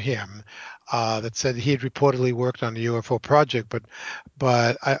from him that said he had reportedly worked on the UFO project, but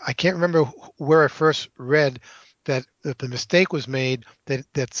I can't remember where I first read that the mistake was made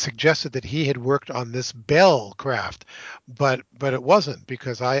that suggested that he had worked on this Bell craft, but it wasn't,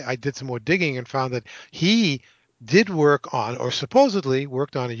 because I did some more digging and found that he did work on, or supposedly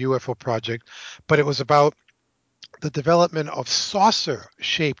worked on, a UFO project, but it was about the development of saucer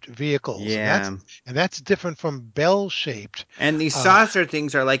shaped vehicles, and that's Yeah. and that's different from bell shaped. And these uh saucer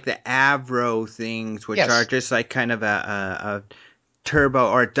things are like the Avro things, which are yes. just like kind of turbo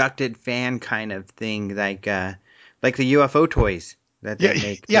or ducted fan kind of thing, like the UFO toys that Yeah, they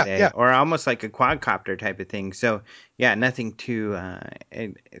make yeah, today, yeah. or almost like a quadcopter type of thing. So yeah, nothing too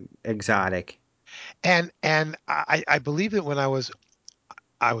exotic. And I believe that when I was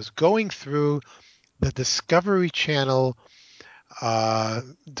going through the Discovery Channel uh,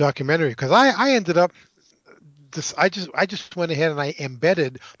 documentary, because I ended up this I just went ahead and I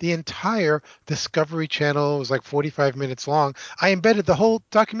embedded the entire Discovery Channel. It was like 45 minutes long. I embedded the whole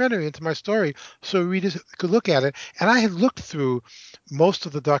documentary into my story so readers could look at it. And I had looked through most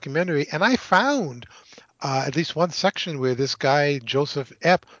of the documentary, and I found at least one section where this guy Joseph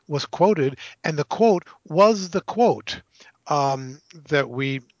Epp was quoted, and the quote was the quote that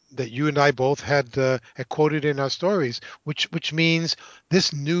we that you and I both had quoted in our stories, which means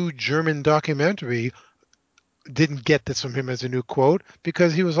this new German documentary didn't get this from him as a new quote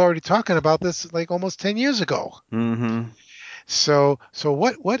because he was already talking about this like almost 10 years ago. Mm-hmm. So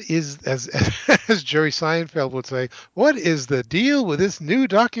what is as Jerry Seinfeld would say, what is the deal with this new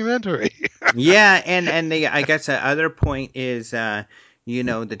documentary? Yeah, and I guess the other point is,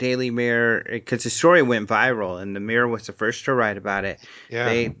 the Daily Mirror, because the story went viral, and the Mirror was the first to write about it.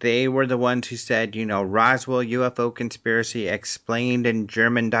 Yeah. They were the ones who said, Roswell UFO conspiracy explained in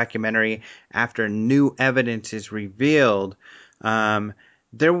German documentary after new evidence is revealed. Um,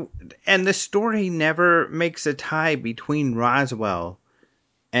 there and the story never makes a tie between Roswell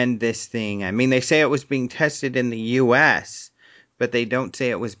and this thing. I mean, they say it was being tested in the U.S., but they don't say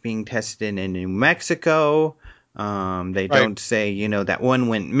it was being tested in New Mexico. They Right. don't say, that one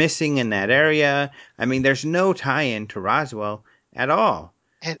went missing in that area. I mean, there's no tie-in to Roswell at all.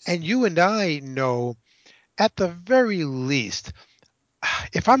 And you and I know at the very least,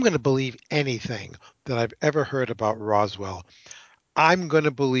 if I'm going to believe anything that I've ever heard about Roswell, I'm going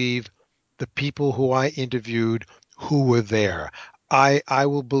to believe the people who I interviewed who were there. I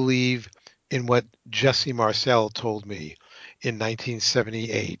will believe in what Jesse Marcel told me in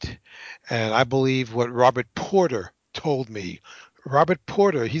 1978. And I believe what Robert Porter told me. Robert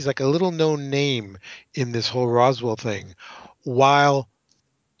Porter, he's like a little known name in this whole Roswell thing. While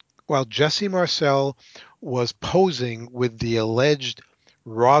while Jesse Marcel was posing with the alleged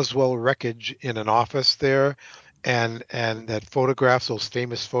Roswell wreckage in an office there, and that photographs, those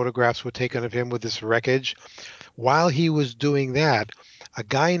famous photographs were taken of him with this wreckage. While he was doing that, a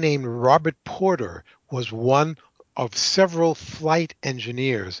guy named Robert Porter was one of several flight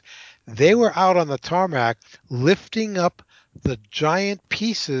engineers. They were out on the tarmac lifting up the giant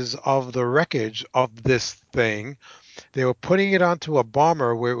pieces of the wreckage of this thing. They were putting it onto a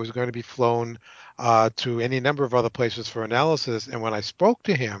bomber where it was going to be flown to any number of other places for analysis. And when I spoke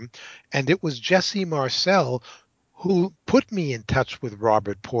to him, and it was Jesse Marcel who put me in touch with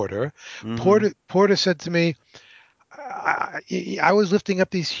Robert Porter. Mm-hmm. Porter said to me, I was lifting up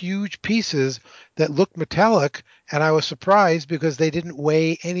these huge pieces that looked metallic, and I was surprised because they didn't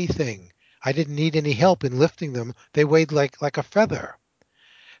weigh anything. I didn't need any help in lifting them. They weighed like a feather.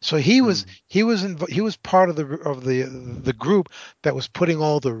 So he was part of the group that was putting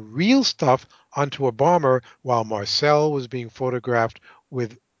all the real stuff onto a bomber while Marcel was being photographed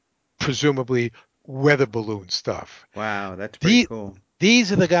with presumably weather balloon stuff. Wow, that's pretty The, cool.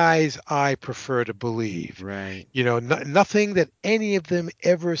 these are the guys I prefer to believe. Right. Nothing that any of them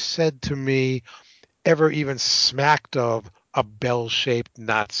ever said to me ever even smacked of a bell-shaped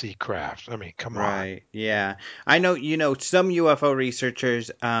Nazi craft. I mean, come on. Right. Yeah. I know, some UFO researchers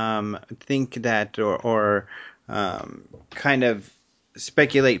think that kind of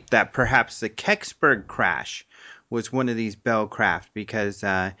speculate that perhaps the Kecksburg crash was one of these Bell craft because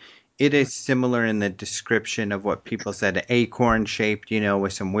it is similar in the description of what people said, acorn shaped,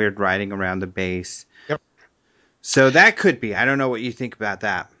 with some weird writing around the base. Yep. So that could be. I don't know what you think about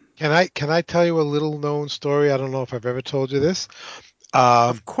that. Can I tell you a little known story? I don't know if I've ever told you this. Um,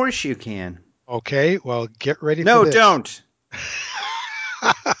 Of course you can. okay, well, get ready for No, this. don't.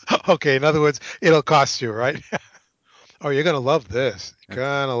 Okay, in other words, it'll cost you, right? Oh, you're gonna love this. You're Okay.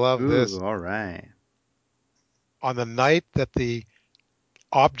 gonna love Ooh, this. all right. On the night that the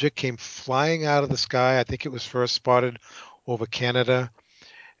object came flying out of the sky, I think it was first spotted over Canada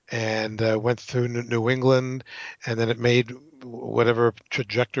and went through New England, and then it made whatever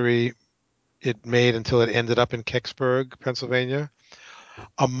trajectory it made until it ended up in Kecksburg, Pennsylvania.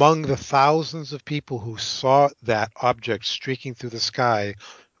 Among the thousands of people who saw that object streaking through the sky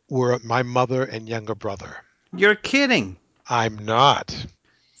were my mother and younger brother. You're kidding. I'm not.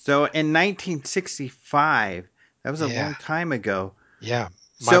 So in 1965, that was a Yeah, long time ago. yeah.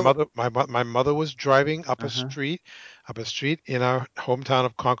 My So, mother, my mother was driving uh-huh. up a street in our hometown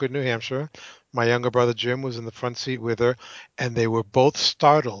of Concord, New Hampshire. My younger brother Jim was in the front seat with her, and they were both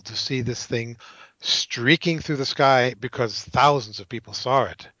startled to see this thing streaking through the sky because thousands of people saw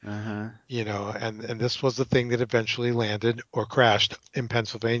it. Uh-huh. And this was the thing that eventually landed or crashed in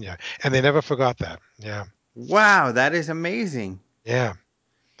Pennsylvania, and they never forgot that. Yeah, Wow, that is amazing. yeah,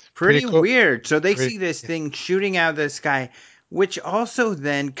 pretty Pretty cool. weird. So they Pretty, see this yeah, thing shooting out of the sky, which also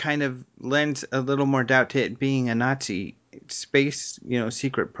then kind of lends a little more doubt to it being a Nazi space,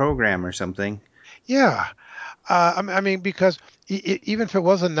 secret program or something. yeah. I mean, because even if it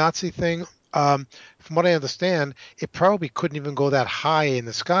was a Nazi thing, from what I understand, it probably couldn't even go that high in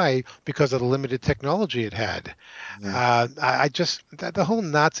the sky because of the limited technology it had. Yeah. I just the whole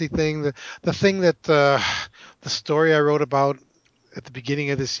Nazi thing, the thing that the story I wrote about at the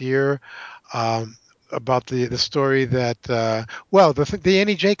beginning of this year, um, about the story that the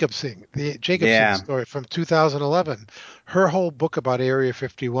Annie Jacobson Yeah. story from 2011, her whole book about Area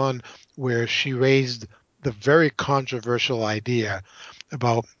 51, where she raised the very controversial idea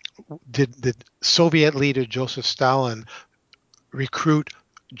about did Soviet leader Joseph Stalin recruit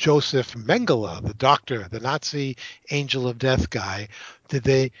Joseph Mengele, the doctor, the Nazi angel of death guy? Did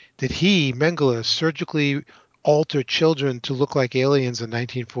he, Mengele, surgically alter children to look like aliens in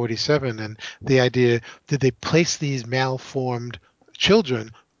 1947? And the idea, did they place these malformed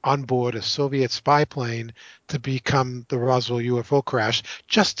children on board a Soviet spy plane to become the Roswell UFO crash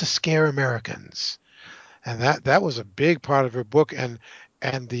just to scare Americans? And that was a big part of her book. And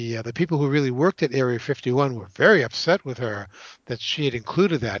the people who really worked at Area 51 were very upset with her that she had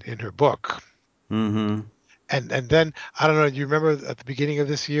included that in her book. Mm-hmm. And then I don't know. Do you remember at the beginning of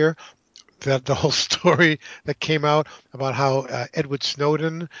this year that the whole story that came out about how Edward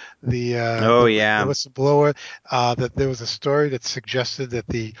Snowden, Oh the yeah. whistleblower, that there was a story that suggested that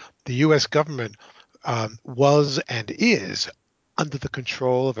the U.S. government was and is under the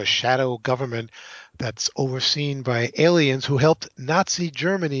control of a shadow government that's overseen by aliens who helped Nazi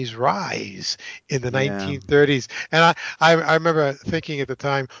Germany's rise in the Yeah. 1930s. And I remember thinking at the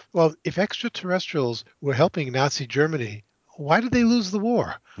time, well, if extraterrestrials were helping Nazi Germany, why did they lose the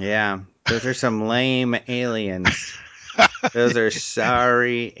war? Yeah. Those are some lame aliens. Those are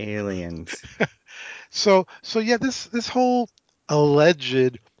sorry aliens. So yeah, this whole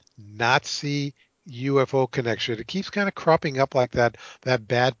alleged Nazi UFO connection, it keeps kind of cropping up like that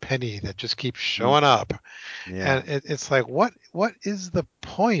bad penny that just keeps showing Mhm. up, Yeah. and it's like, what is the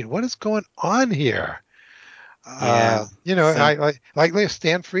point? What is going on here? Yeah. I Some like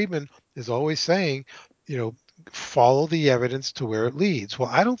Stan Friedman is always saying, you know, follow the evidence to where it leads. Well,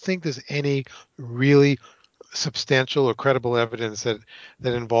 I don't think there's any really substantial or credible evidence that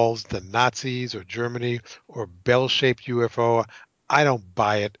involves the Nazis or Germany or bell-shaped UFO. I don't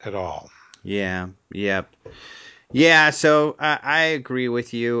buy it at all. yeah. Yep. Yeah, so I agree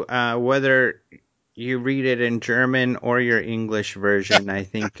with you. Whether you read it in German or your English version, I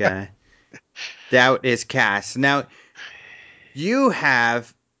think doubt is cast. Now, you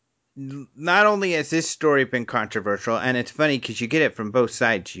have not only has this story been controversial, and it's funny because you get it from both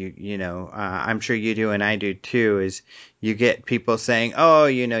sides. I'm sure you do, and I do too. Is you get people saying, "Oh,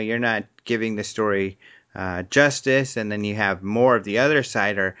 you're not giving the story justice," and then you have more of the other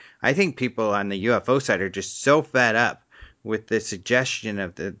side. Or I think people on the UFO side are just so fed up with the suggestion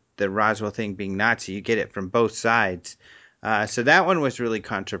of the Roswell thing being Nazi. You get it from both sides. So that one was really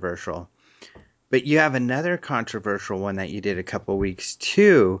controversial. But you have another controversial one that you did a couple weeks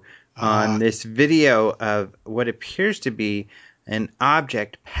too on Uh, this video of what appears to be an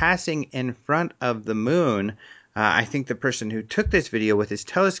object passing in front of the moon. I think the person who took this video with his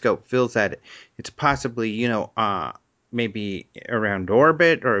telescope feels that it's possibly, maybe around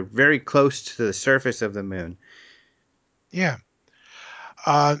orbit or very close to the surface of the moon. yeah.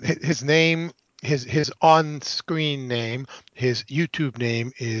 His name, his on-screen name, his YouTube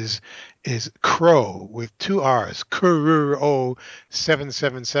name is Crow with two R's, Crow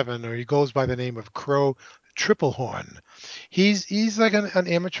 777, or he goes by the name of Crow Triplehorn. He's like an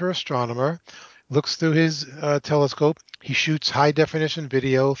amateur astronomer. Looks through his telescope. He shoots high definition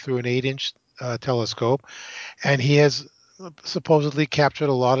video through an 8-inch telescope, and he has supposedly captured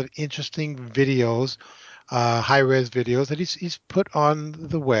a lot of interesting videos, high res videos that he's put on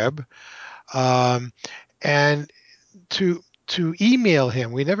the web. Um, and to email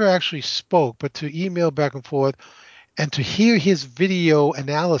him, we never actually spoke, but to email back and forth and to hear his video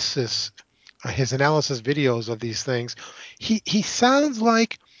analysis, his analysis videos of these things, he sounds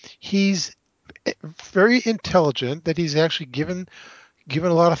like he's very intelligent, that he's actually given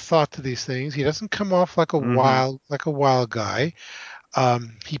a lot of thought to these things. He doesn't come off Mm-hmm. like a wild guy.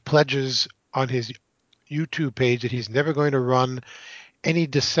 He pledges on his YouTube page that he's never going to run any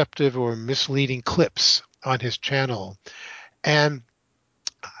deceptive or misleading clips on his channel. And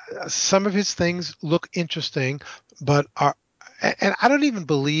some of his things look interesting, but are and I don't even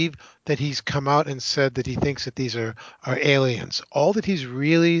believe that he's come out and said that he thinks that these are aliens. All that he's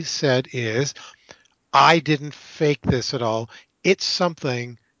really said is, I didn't fake this at all. It's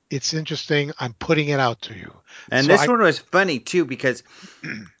something. It's interesting. I'm putting it out to you. And So this I, one was funny too because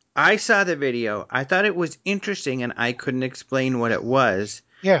I saw the video. I thought it was interesting and I couldn't explain what it was.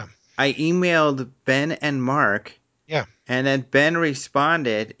 yeah, I emailed Ben and Mark, yeah. and then Ben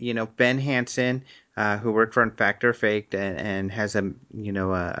responded. Ben Hansen, who worked for Fact or Faked and has a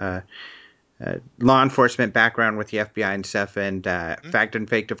law enforcement background with the FBI and stuff. And Mhm. Fact and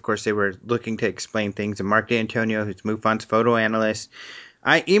Faked, of course, they were looking to explain things. And Mark D'Antonio, who's MUFON's photo analyst,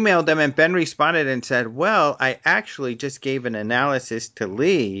 I emailed them and Ben responded and said, well, I actually just gave an analysis to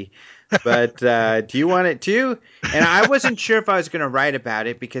Lee, but do you want it too? And I wasn't sure if I was going to write about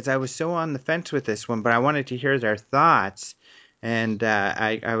it because I was so on the fence with this one, but I wanted to hear their thoughts. And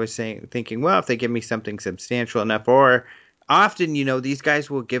I was thinking, well, if they give me something substantial enough, or often, these guys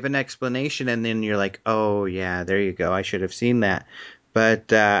will give an explanation and then you're like, oh, yeah, there you go. I should have seen that.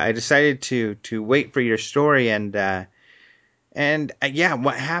 But I decided to wait for your story and yeah,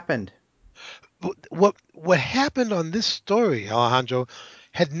 what happened? What happened on this story, Alejandro,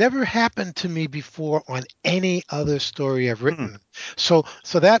 had never happened to me before on any other story I've Hmm. written. So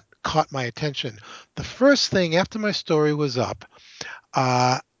that caught my attention. The first thing after my story was up,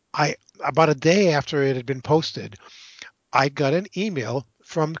 uh, I about a day after it had been posted, I got an email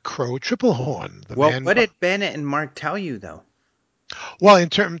from Crow Triplehorn, the Well, man. what did Bennett and Mark tell you though? Well, in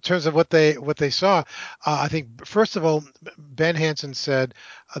terms of what they saw, I think first of all, Ben Hansen said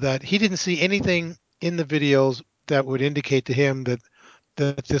that he didn't see anything in the videos that would indicate to him that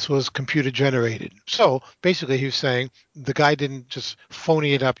this was computer generated. So basically, he was saying the guy didn't just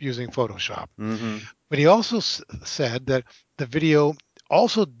phony it up using Photoshop. Mm-hmm. But he also said that the video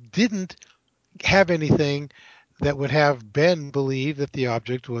also didn't have anything that would have Ben believe that the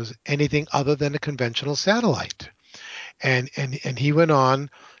object was anything other than a conventional satellite. And he went on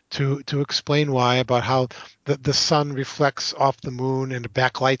to explain why, about how the sun reflects off the moon and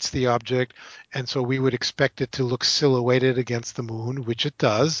backlights the object, and so we would expect it to look silhouetted against the moon, which it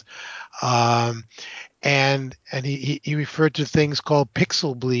does. um, and he referred to things called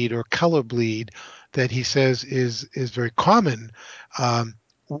pixel bleed or color bleed that he says is very common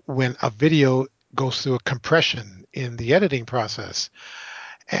when a video goes through a compression in the editing process.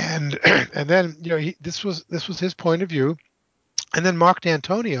 And and then this was his point of view. And then Mark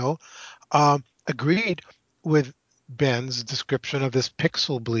D'Antonio agreed with Ben's description of this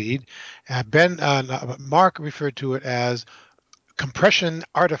pixel bleed. Mark referred to it as compression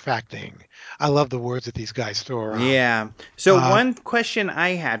artifacting. I love the words that these guys throw around. Yeah. So Uh, one question I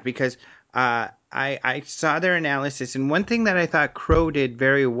had because I saw their analysis, and one thing that I thought Crow did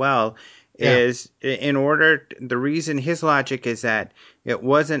very well yeah, is in order the reason his logic is that it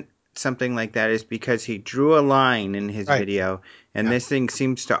wasn't something like that is because he drew a line in his right. video, and Yeah. this thing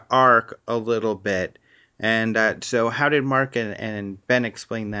seems to arc a little bit. And so, how did Mark and Ben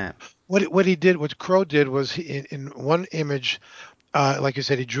explain that? What Crow did was in one image, like you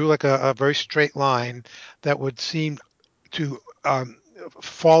said, he drew like a very straight line that would seem to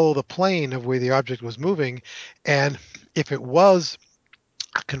follow the plane of where the object was moving, and if it was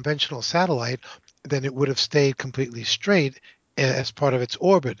a conventional satellite, then it would have stayed completely straight as part of its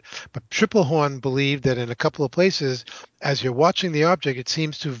orbit. But Triplehorn believed that in a couple of places, as you're watching the object, it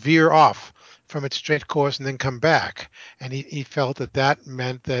seems to veer off from its straight course and then come back. And he felt that that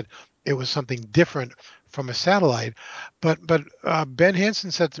meant that it was something different from a satellite. But Ben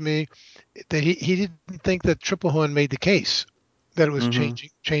Hansen said to me that he didn't think that Triplehorn made the case that it was Mm-hmm.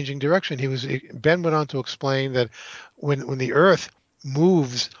 changing direction. Ben went on to explain that when the Earth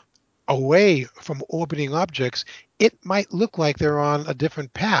moves away from orbiting objects, it might look like they're on a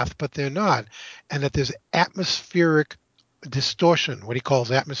different path, but they're not. And that there's atmospheric distortion, what he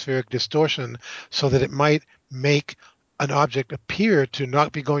calls atmospheric distortion, so that it might make an object appear to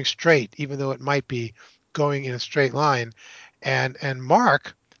not be going straight, even though it might be going in a straight line. And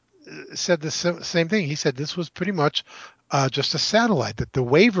Mark said the same thing. He said this was pretty much just a satellite, that the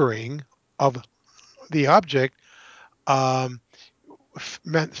wavering of the object um,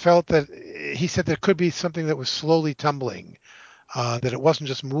 felt that he said there could be something that was slowly tumbling, that it wasn't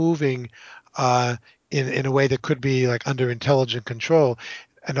just moving uh, in a way that could be like under intelligent control.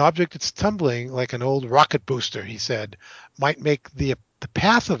 An object that's tumbling, like an old rocket booster, he said, might make the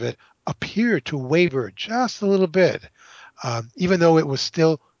path of it appear to waver just a little bit, even though it was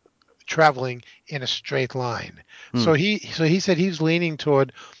still traveling in a straight line. Hmm. So he said he was leaning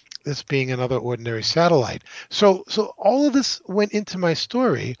toward this being another ordinary satellite. So all of this went into my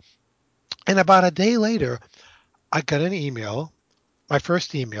story, and about a day later, I got an email, my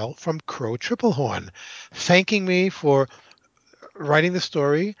first email from Crow Triplehorn, thanking me for writing the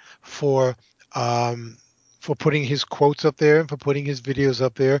story, for um, for putting his quotes up there and for putting his videos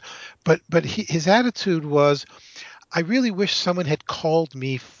up there. His attitude was, I really wish someone had called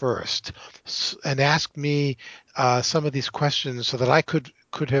me first and asked me some of these questions so that I could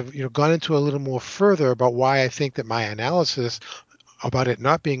have gone into a little more further about why I think that my analysis about it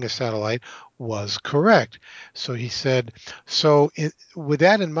not being a satellite was correct. So he said, with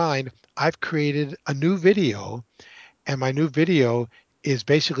that in mind, I've created a new video, and my new video is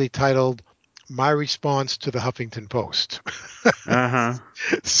basically titled "My Response to the Huffington Post." Uh-huh.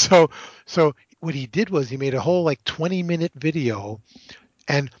 so so what he did was he made a whole like 20-minute video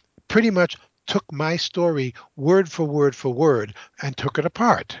and pretty much took my story word for word for word and took it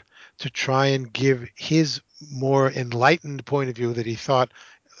apart to try and give his more enlightened point of view that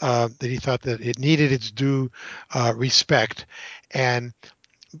it needed its due respect. And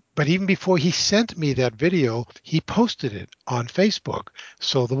but even before he sent me that video, he posted it on Facebook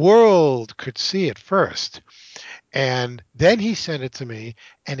so the world could see it first. And then he sent it to me,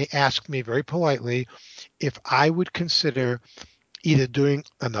 and he asked me very politely if I would consider either doing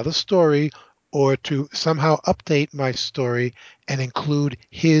another story or to somehow update my story and include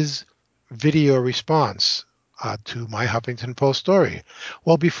his video response to my Huffington Post story.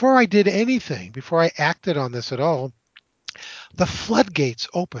 Well, before I did anything, before I acted on this at all, the floodgates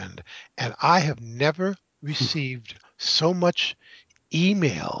opened, and I have never received so much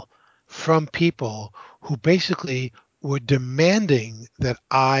email from people who basically were demanding that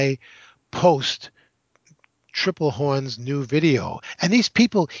I post Triple Horn's new video. And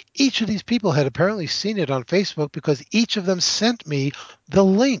each of these people had apparently seen it on Facebook because each of them sent me the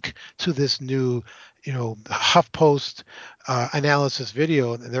link to this new, HuffPost analysis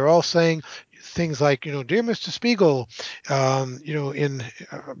video. And they're all saying things like, dear Mr. Spiegel,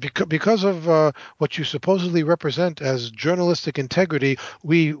 because of what you supposedly represent as journalistic integrity,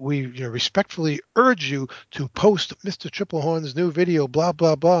 we respectfully urge you to post Mr. Triplehorn's new video, blah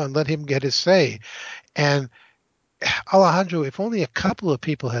blah blah, and let him get his say. And Alejandro, if only a couple of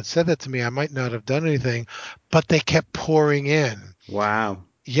people had said that to me, I might not have done anything, but they kept pouring in. Wow.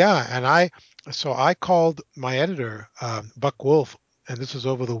 Yeah, so I called my editor, Buck Wolf, and this was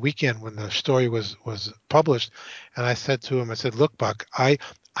over the weekend when the story was published, and I said to him, I said, look, Buck, I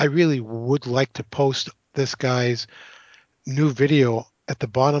really would like to post this guy's new video at the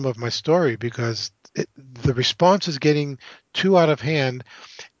bottom of my story because the response is getting too out of hand,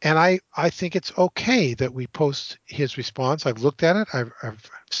 and I think it's okay that we post his response. I've looked at it. I've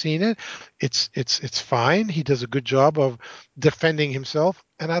seen it. It's fine. He does a good job of defending himself,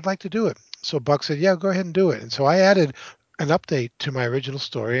 and I'd like to do it. So Buck said, "Yeah, go ahead and do it." And so I added an update to my original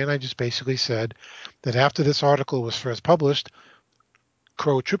story, and I just basically said that after this article was first published,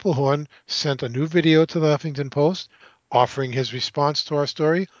 Crow Triplehorn sent a new video to the Huffington Post offering his response to our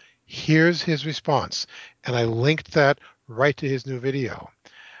story. Here's his response, and I linked that right to his new video.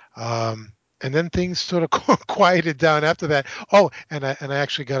 And then things sort of quieted down after that. Oh, and I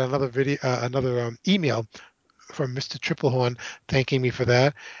actually got another email from Mr. Triplehorn thanking me for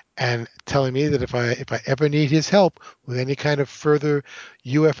that and telling me that if I ever need his help with any kind of further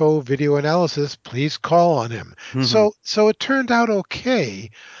UFO video analysis, please call on him. So it turned out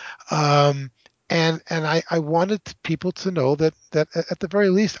okay. Um, and I wanted people to know that at the very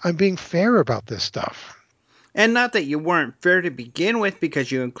least I'm being fair about this stuff. And not that you weren't fair to begin with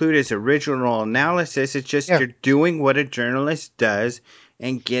because you include his original analysis. It's just Yeah. you're doing what a journalist does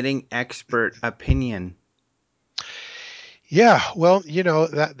and getting expert opinion. Yeah, well,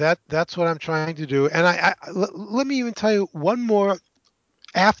 that's what I'm trying to do. And let me even tell you one more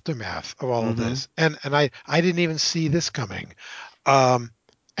aftermath of all of Mm-hmm. this. And I didn't even see this coming. Um,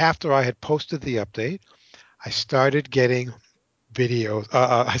 After I had posted the update, I started getting videos.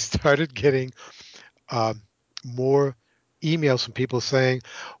 I started getting um, more emails from people saying,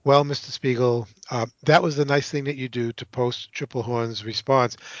 "Well, Mr. Spiegel, that was the nice thing that you do to post Triple Horn's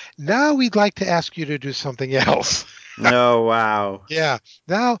response. Now we'd like to ask you to do something else." Oh, wow. Yeah.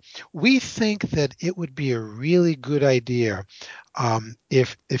 Now we think that it would be a really good idea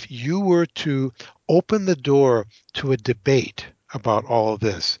if you were to open the door to a debate about all of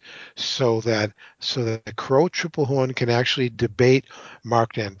this, so that Crow Triplehorn can actually debate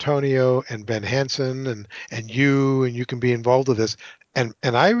Mark D'Antonio and Ben Hansen and you can be involved with this. And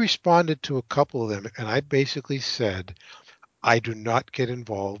I responded to a couple of them, and I basically said, I do not get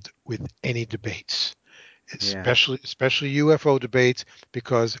involved with any debates, Yeah. especially UFO debates,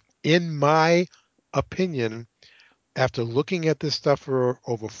 because in my opinion, after looking at this stuff for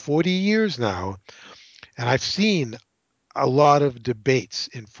over 40 years now, and I've seen a lot of debates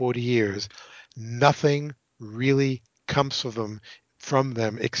in 40 years, nothing really comes from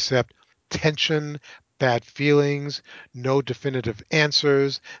them except tension, bad feelings, no definitive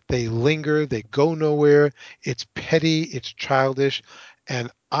answers. They linger, they go nowhere. It's petty, it's childish,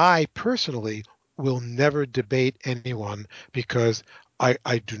 and I personally will never debate anyone because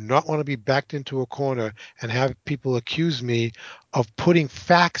I do not want to be backed into a corner and have people accuse me of putting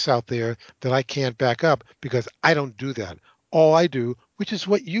facts out there that I can't back up because I don't do that. All I do, which is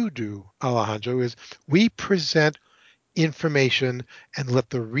what you do, Alejandro, is we present information and let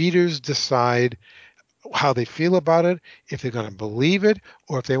the readers decide how they feel about it, if they're going to believe it,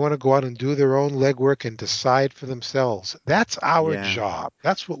 or if they want to go out and do their own legwork and decide for themselves. That's our Yeah. job.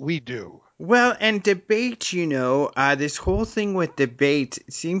 That's what we do. Well, and debate, this whole thing with debate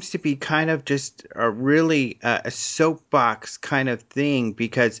seems to be kind of just a really a soapbox kind of thing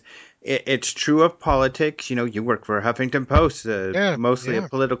because it's true of politics. You work for Huffington Post, Yeah, mostly a yeah.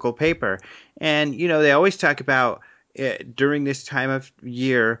 political paper. And, they always talk about during this time of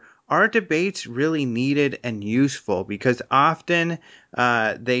year, are debates really needed and useful? Because often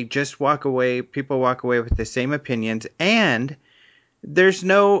they just people walk away with the same opinions and there's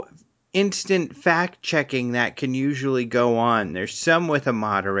no instant fact checking that can usually go on. There's some with a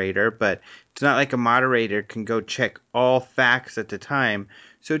moderator, but it's not like a moderator can go check all facts at the time.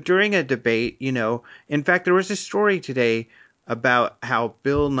 So during a debate, in fact, there was a story today about how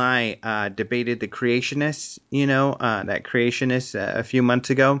Bill Nye debated the creationists, that creationists a few months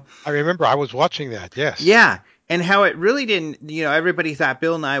ago. I remember I was watching that. Yes. Yeah, and how it really didn't, everybody thought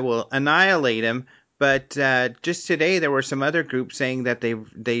Bill Nye will annihilate him, but just today there were some other groups saying that they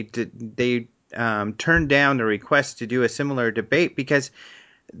turned down the request to do a similar debate because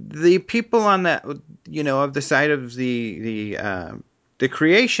the people on the of the side of the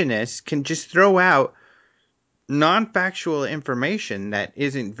creationists can just throw out non-factual information that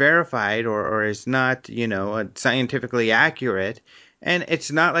isn't verified or is not, scientifically accurate. And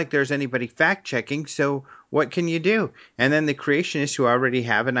it's not like there's anybody fact checking. So what can you do? And then the creationists who already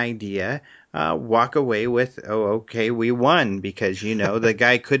have an idea walk away with, oh, okay, we won because, the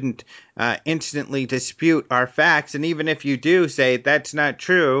guy couldn't instantly dispute our facts. And even if you do say that's not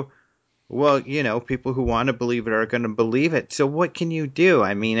true, well, people who want to believe it are going to believe it. So what can you do?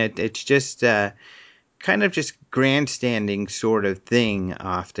 I mean, it's just kind of just grandstanding sort of thing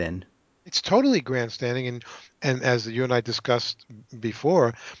often. It's totally grandstanding, and as you and I discussed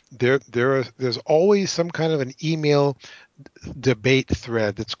before, there's always some kind of an email debate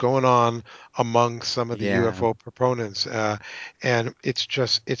thread that's going on among some of the Yeah, UFO proponents, and it's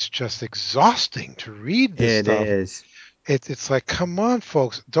just exhausting to read this it stuff. is. It's like, come on,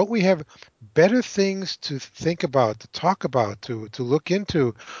 folks, don't we have better things to think about, to talk about, to look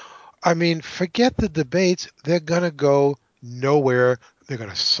into? I mean, forget the debates. They're going to go nowhere. They're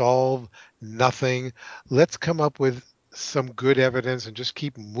going to solve nothing. Let's come up with some good evidence and just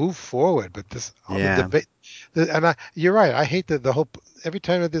keep move forward. But this, the Yeah, debate, you're right. I hate the whole, every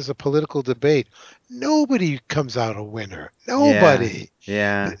time that there's a political debate, nobody comes out a winner. yeah, Nobody.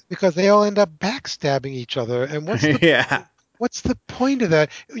 yeah, Because they all end up backstabbing each other. And yeah, what's the point of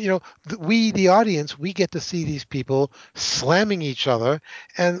that? We, the audience, we get to see these people slamming each other,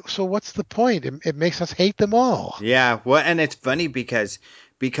 and so what's the point? It makes us hate them all. yeah. Well, and it's funny because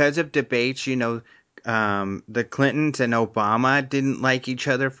of debates, the Clintons and Obama didn't like each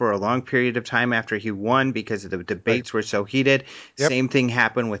other for a long period of time after he won because the Right. debates were so heated. Yep. Same thing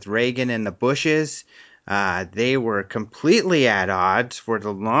happened with Reagan and the Bushes. They were completely at odds for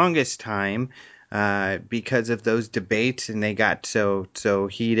the longest time because of those debates, and they got so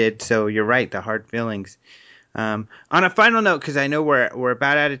heated. So you're right, the hard feelings. On a final note, because I know we're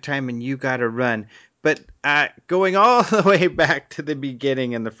about out of time and you got to run, but going all the way back to the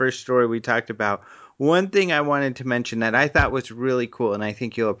beginning and the first story we talked about, one thing I wanted to mention that I thought was really cool, and I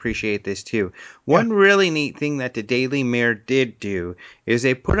think you'll appreciate this too. Yeah. One really neat thing that the Daily Mirror did do is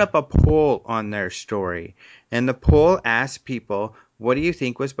they put up a poll on their story, and the poll asked people, "What do you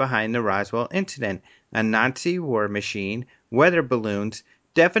think was behind the Roswell incident? A Nazi war machine, weather balloons,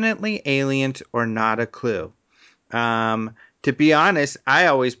 definitely aliens, or not a clue?" To be honest, I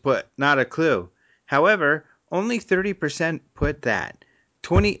always put not a clue. However, only 30% put that.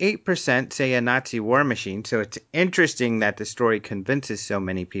 28% say a Nazi war machine, so it's interesting that the story convinces so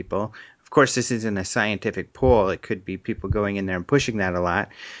many people. Of course, this isn't a scientific poll. It could be people going in there and pushing that a lot.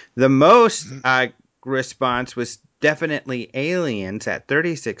 The most Mhm. response was definitely aliens at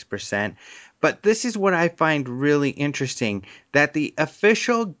 36%. But this is what I find really interesting, that the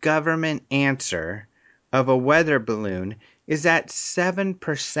official government answer of a weather balloon is at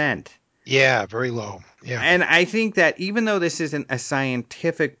 7%. Yeah, very low. Yeah. And I think that even though this isn't a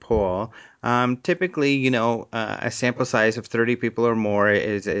scientific poll, typically, a sample size of 30 people or more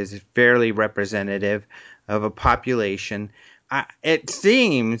is fairly representative of a population. It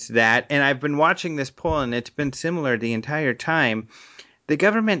seems that, and I've been watching this poll, and it's been similar the entire time, the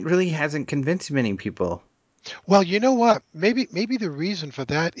government really hasn't convinced many people. Well, you know what? Maybe the reason for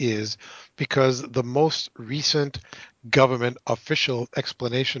that is because the most recent government official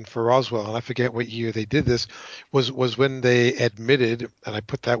explanation for Roswell, and I forget what year they did this, was when they admitted, and I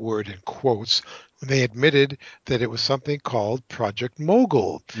put that word in quotes, when they admitted that it was something called Project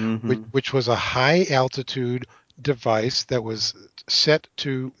Mogul, Hmm. which was a high altitude device that was set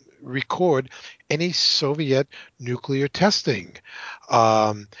to record any Soviet nuclear testing.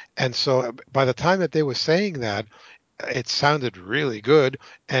 Um, and so by the time that they were saying that, it sounded really good,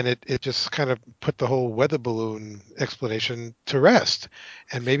 and it just kind of put the whole weather balloon explanation to rest.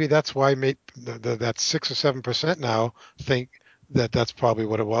 And maybe that's why that 6 or 7% now think that that's probably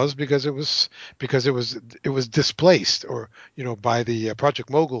what it was, because it was displaced, or by the Project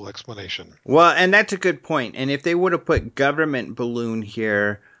Mogul explanation. Well, and that's a good point. And if they would have put government balloon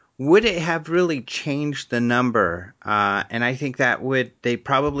here, would it have really changed the number? And I think they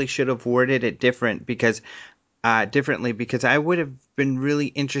probably should have worded it differently, because I would have been really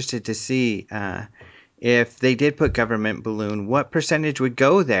interested to see if they did put government balloon, what percentage would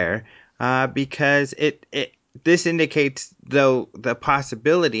go there? Because this indicates, though, the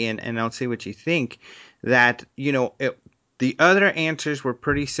possibility, and I'll see what you think, that the other answers were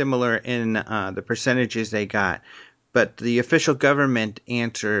pretty similar in the percentages they got, but the official government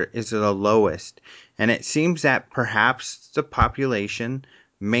answer is the lowest. And it seems that perhaps the population,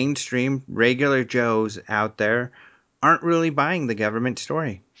 mainstream, regular Joes out there, aren't really buying the government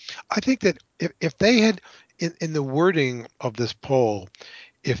story. I think that if they had, in the wording of this poll,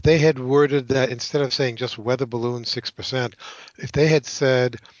 if they had worded that instead of saying just weather balloon 6%, if they had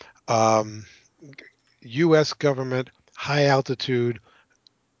said um, U.S. government high altitude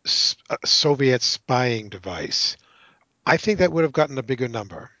Soviet spying device, I think that would have gotten a bigger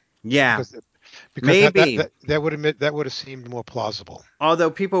number, Yeah, because maybe. that would have seemed more plausible. Although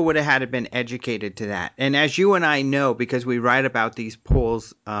people would have had to been educated to that. And as you and I know, because we write about these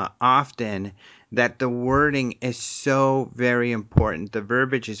polls often, that the wording is so very important. The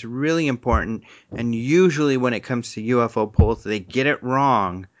verbiage is really important. And usually when it comes to UFO polls, they get it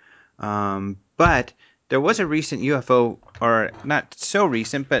wrong. But there was a recent UFO, or not so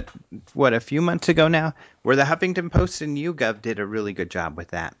recent, but what, a few months ago now, where the Huffington Post and YouGov did a really good job with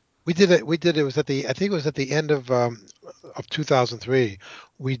that. We did it. We did. It was at the. I think it was at the end of 2003.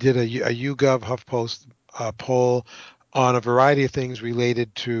 We did a YouGov HuffPost poll on a variety of things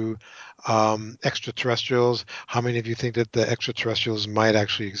related to extraterrestrials. How many of you think that the extraterrestrials might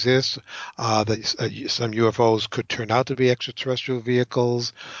actually exist? That some UFOs could turn out to be extraterrestrial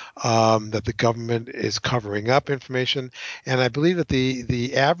vehicles. That the government is covering up information, and I believe that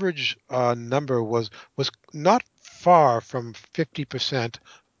the average number was not far from 50%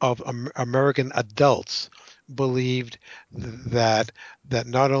 of American adults believed that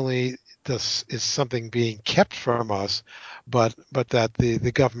not only this is something being kept from us, but that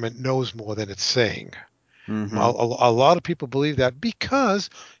the government knows more than it's saying. Hmm. A lot of people believe that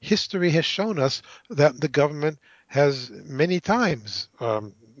because history has shown us that the government has many times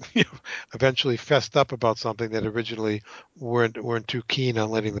you know, eventually fessed up about something that originally weren't too keen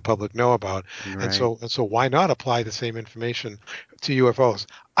on letting the public know about, Right. and so why not apply the same information to UFOs?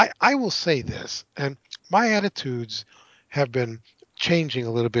 I will say this, and my attitudes have been changing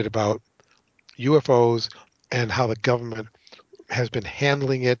a little bit about UFOs and how the government has been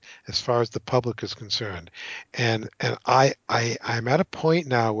handling it as far as the public is concerned. I'm at a point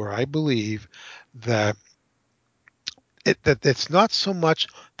now where I believe that that it's not so much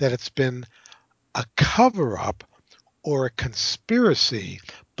that it's been a cover up or a conspiracy,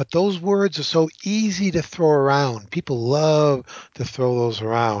 but those words are so easy to throw around. People love to throw those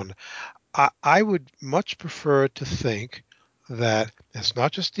around. I would much prefer to think that it's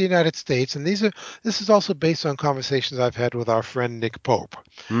not just the United States, and this is also based on conversations I've had with our friend Nick Pope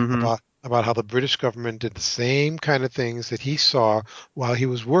Hmm. about how the British government did the same kind of things that he saw while he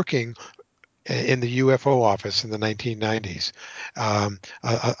was working in the UFO office in the 1990s.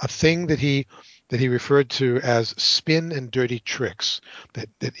 A thing that he referred to as spin and dirty tricks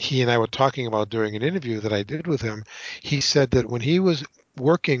that he and I were talking about during an interview that I did with him. He said that when he was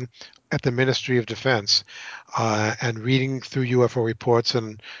working at the Ministry of Defense and reading through UFO reports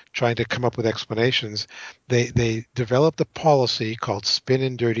and trying to come up with explanations, they developed a policy called spin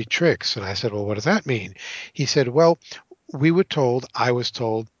and dirty tricks. And I said, well, what does that mean? He said, well, I was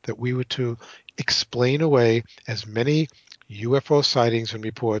told that we were to explain away as many UFO sightings and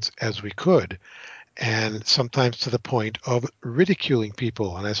reports as we could, and sometimes to the point of ridiculing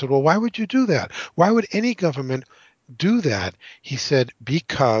people. And I said, well, why would you do that? Why would any government do that? He said,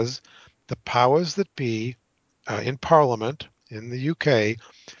 because the powers that be in Parliament in the UK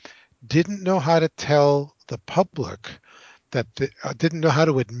didn't know how to tell the public didn't know how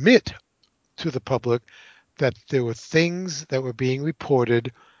to admit to the public that there were things that were being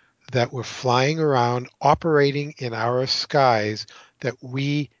reported that were flying around, operating in our skies that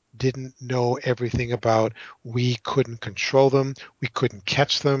we didn't know everything about. We couldn't control them. We couldn't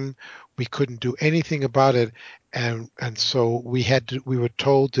catch them. We couldn't do anything about it. And so we were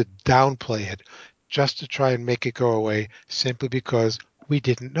told to downplay it just to try and make it go away simply because we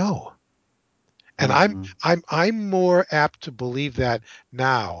didn't know. And I'm Hmm. I'm I'm more apt to believe that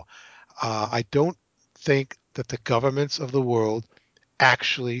now. I don't think that the governments of the world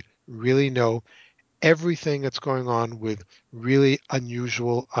actually really know everything that's going on with really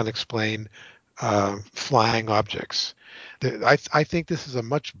unusual, unexplained flying objects. I think this is a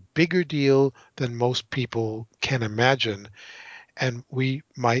much bigger deal than most people can imagine, and we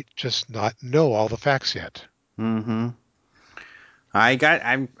might just not know all the facts yet. Hmm.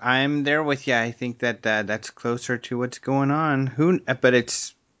 I'm there with you. I think that that's closer to what's going on.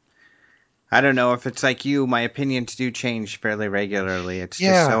 But I don't know if it's like you. My opinions do change fairly regularly. It's just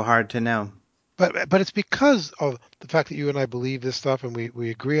Yeah, so hard to know. but it's because of the fact that you and I believe this stuff and we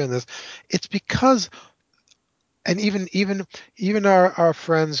agree on this. It's because, and even our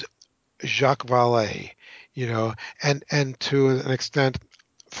friends Jacques Vallée, you know, and to an extent,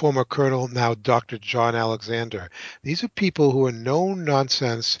 former Colonel, now Dr. John Alexander. These are people who are no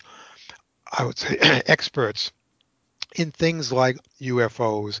nonsense, I would say, experts in things like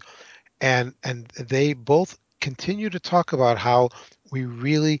UFOs, and they both continue to talk about how we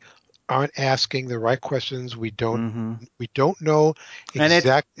really aren't asking the right questions. Hmm. We don't know And it's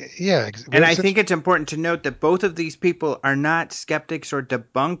exact. Yeah, and we're I such. think it's important to note that both of these people are not skeptics or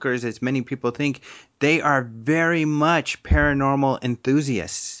debunkers, as many people think. They are very much paranormal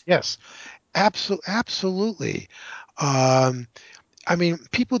enthusiasts. Yes, absolutely. Um, I mean,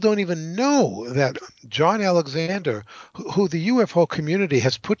 people don't even know that John Alexander, who the UFO community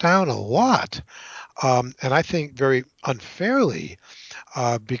has put down a lot, and I think very unfairly,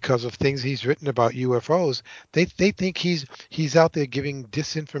 because of things he's written about UFOs, they think he's out there giving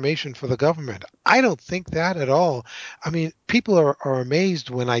disinformation for the government. I don't think that at all. I mean, people are amazed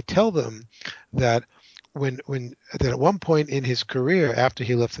when I tell them that when that at one point in his career after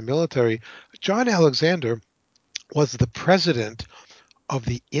he left the military, John Alexander was the president of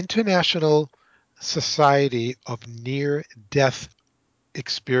the International Society of Near Death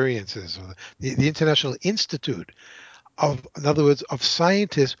Experiences, or the International Institute of, in other words, of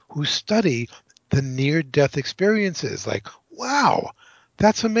scientists who study the near death experiences. Like, wow,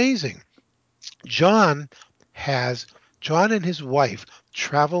 that's amazing. John has, John and his wife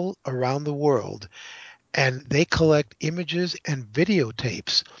travel around the world and they collect images and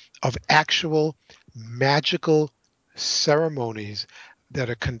videotapes of actual magical ceremonies that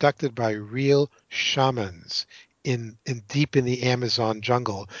are conducted by real shamans in deep in the Amazon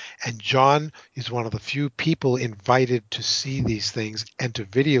jungle. And John is one of the few people invited to see these things and to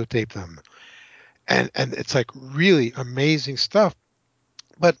videotape them. And it's like really amazing stuff.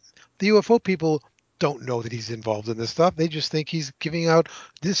 But the UFO people don't know that he's involved in this stuff. They just think he's giving out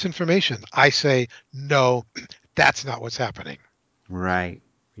disinformation. I say, no, that's not what's happening. Right.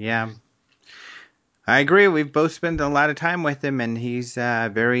 Yeah. I agree. We've both spent a lot of time with him, and he's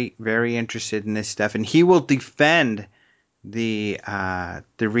very, very interested in this stuff. And he will defend the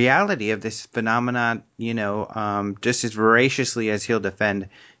reality of this phenomenon, just as voraciously as he'll defend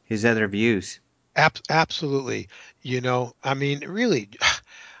his other views. Absolutely. I mean, really,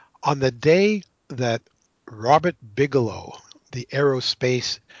 on the day that Robert Bigelow, the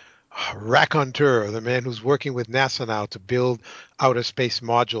aerospace raconteur, the man who's working with NASA now to build outer space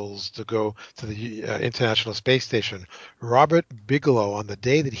modules to go to the International Space Station, Robert Bigelow, on the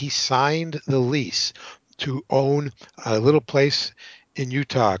day that he signed the lease to own a little place in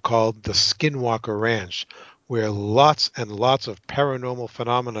Utah called the Skinwalker Ranch, where lots and lots of paranormal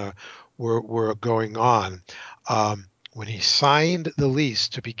phenomena were going on. When he signed the lease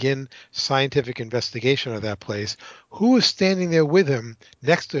to begin scientific investigation of that place, who was standing there with him,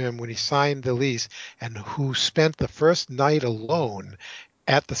 next to him when he signed the lease, and who spent the first night alone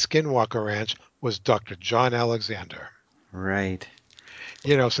at the Skinwalker Ranch was Dr. John Alexander. Right.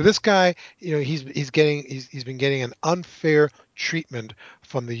 So this guy, he's been getting an unfair treatment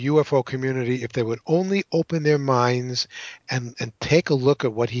from the UFO community. If they would only open their minds and take a look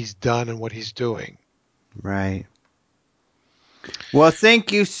at what he's done and what he's doing. Right. Well,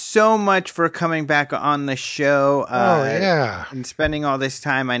 thank you so much for coming back on the show Oh yeah. and spending all this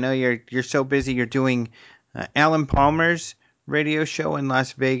time. I know you're so busy. You're doing Alan Palmer's radio show in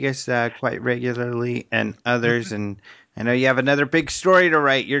Las Vegas quite regularly, and others. And I know you have another big story to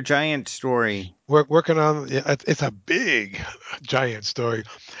write. Your giant story. Working on it's a big giant story.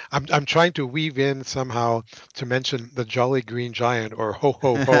 I'm trying to weave in somehow to mention the Jolly Green Giant or Ho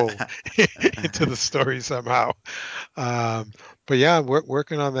Ho Ho into the story somehow. Um, but yeah, we're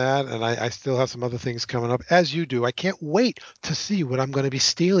working on that, and I still have some other things coming up, as you do. I can't wait to see what I'm going to be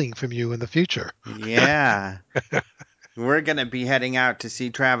stealing from you in the future. Yeah. We're going to be heading out to see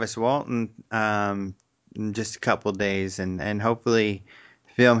Travis Walton in just a couple days and hopefully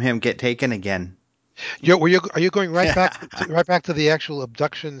film him get taken again. Are you going right back to the actual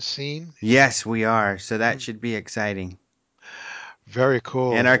abduction scene? Yes, we are. So that Mm, should be exciting. very And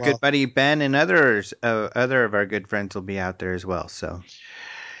cool. our good Well, buddy Ben and other of our good friends will be out there as well. So,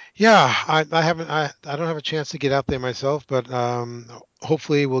 yeah, I don't have a chance to get out there myself, but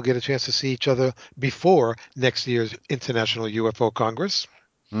hopefully we'll get a chance to see each other before next year's International UFO Congress.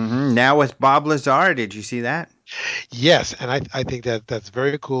 now with Bob Lazar, did you see that? Yes, and I think that that's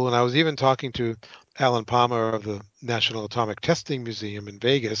very cool. And I was even talking to Alan Palmer of the National Atomic Testing Museum in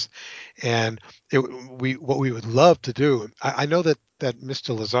Vegas, and what we would love to do. I know that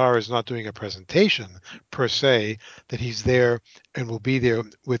Mr. Lazar is not doing a presentation per se, that he's there and will be there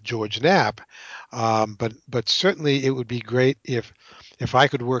with George Knapp, but certainly it would be great if I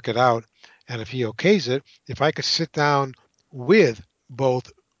could work it out, and if he okays it, if I could sit down with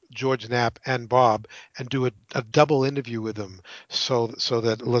both George Knapp and Bob and do a double interview with them so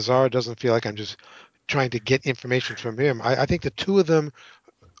that Lazar doesn't feel like I'm just trying to get information from him. I think the two of them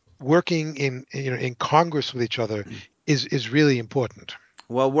working in Congress with each other is really important.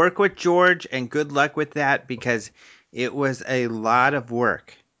 Well, work with George and good luck with that because it was a lot of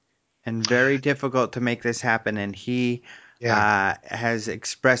work and very difficult to make this happen. And he Yeah. has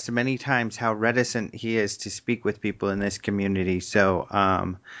expressed many times how reticent he is to speak with people in this community. So,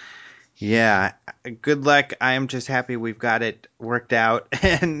 yeah, good luck. I am just happy we've got it worked out.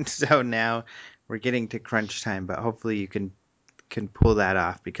 And so now we're getting to crunch time, but hopefully you can pull that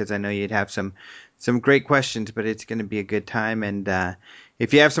off because I know you'd have some great questions, but it's going to be a good time. And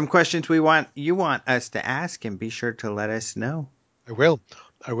if you have some questions you want us to ask him, be sure to let us know. I will.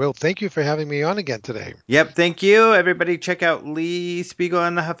 I will. Thank you for having me on again today. Yep, thank you. Everybody check out Lee Spiegel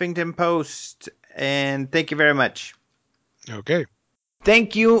on the Huffington Post. And thank you very much. Okay.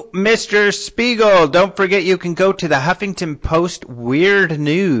 Thank you, Mr. Spiegel. Don't forget you can go to the Huffington Post Weird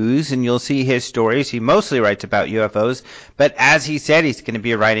News and you'll see his stories. He mostly writes about UFOs, but as he said, he's going to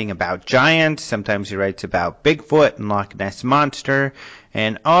be writing about giants. Sometimes he writes about Bigfoot and Loch Ness Monster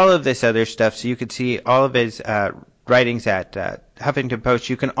and all of this other stuff. So you can see all of his writings at Huffington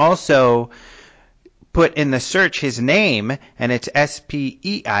Post. You can also put in the search his name, and it's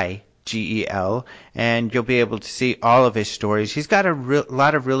Speigel, and you'll be able to see all of his stories. He's got a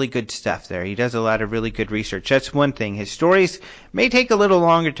lot of really good stuff there. He does a lot of really good research. That's one thing. His stories may take a little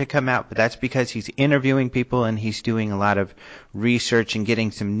longer to come out, but that's because he's interviewing people and he's doing a lot of research and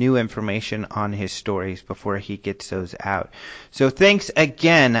getting some new information on his stories before he gets those out. So thanks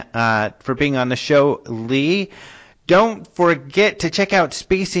again for being on the show, Lee. Don't forget to check out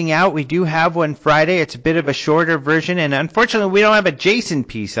Spacing Out. We do have one Friday. It's a bit of a shorter version, and unfortunately, we don't have a Jason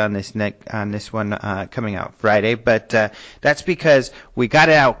piece on this one coming out Friday. But that's because we got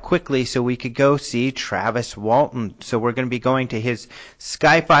it out quickly so we could go see Travis Walton. So we're going to be going to his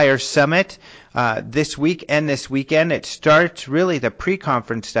Skyfire Summit this week and this weekend. It starts, really, the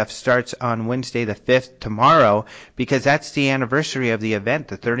pre-conference stuff starts on Wednesday the 5th, tomorrow, because that's the anniversary of the event,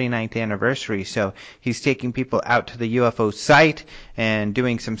 the 39th anniversary. So he's taking people out to the UFO site and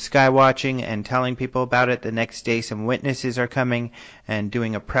doing some sky watching and telling people about it. The next day, some witnesses are coming and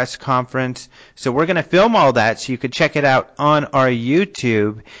doing a press conference. So we're going to film all that so you can check it out on our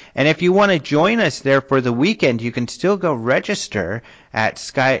YouTube. And if you want to join us there for the weekend, you can still go register at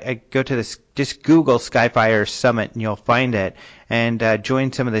just Google Skyfire Summit and you'll find it. And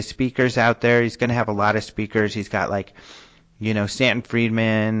join some of the speakers out there. He's going to have a lot of speakers. He's got Stanton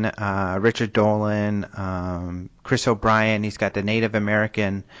Friedman, Richard Dolan, Chris O'Brien. He's got the Native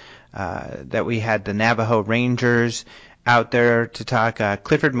American that we had, the Navajo Rangers, out there to talk.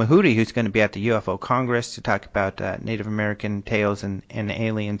 Clifford Mahooty, who's going to be at the UFO Congress to talk about Native American tales and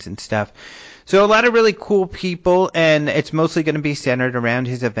aliens and stuff. So a lot of really cool people, and it's mostly going to be centered around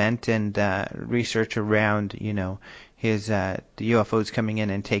his event and research around, his the UFOs coming in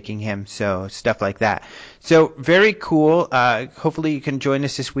and taking him, so stuff like that. So very cool. Hopefully you can join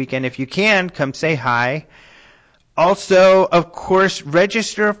us this weekend. If you can, come say hi. Also, of course,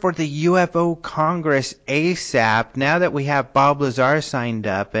 register for the UFO Congress ASAP now that we have Bob Lazar signed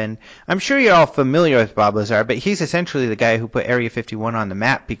up. And I'm sure you're all familiar with Bob Lazar, but he's essentially the guy who put Area 51 on the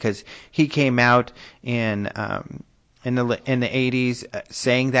map because he came out in the 80s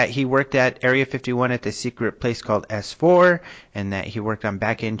saying that he worked at Area 51 at the secret place called S4 and that he worked on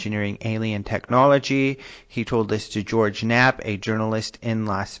back engineering alien technology. He told this to George Knapp, a journalist in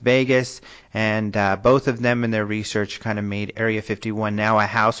Las Vegas, and both of them in their research kind of made Area 51 now a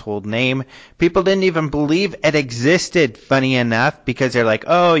household name. People didn't even believe it existed, funny enough, because they're like,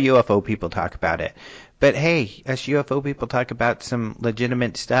 oh, UFO people talk about it. But hey, us UFO people talk about some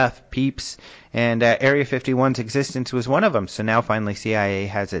legitimate stuff, peeps, and Area 51's existence was one of them. So now finally CIA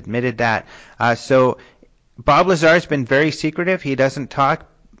has admitted that. So Bob Lazar's been very secretive. He doesn't talk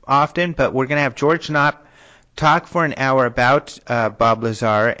often, but we're going to have George Knapp talk for an hour about Bob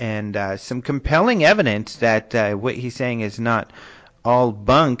Lazar and some compelling evidence that what he's saying is not all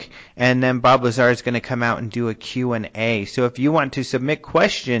bunk, and then Bob Lazar is going to come out and do a Q&A. So if you want to submit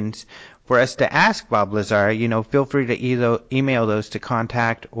questions for us to ask Bob Lazar, feel free to either email those to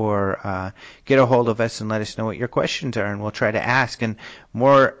contact or get a hold of us and let us know what your questions are, and we'll try to ask. And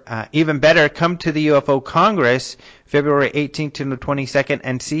more, even better, come to the UFO Congress February 18th to the 22nd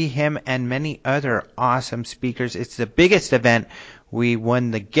and see him and many other awesome speakers. It's the biggest event. We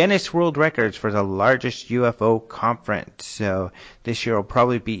won the Guinness World Records for the largest UFO conference. So this year will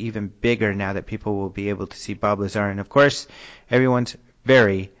probably be even bigger now that people will be able to see Bob Lazar. And of course, everyone's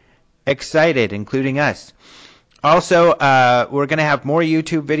very excited, including us. Also, we're going to have more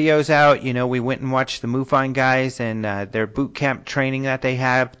YouTube videos out. We went and watched the MUFON guys and their boot camp training that they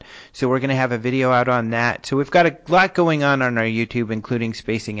have. So we're going to have a video out on that. So we've got a lot going on our YouTube, including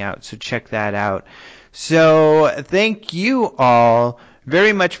spacing out. So check that out. So thank you all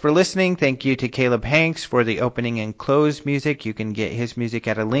very much for listening. Thank you to Caleb Hanks for the opening and close music. You can get his music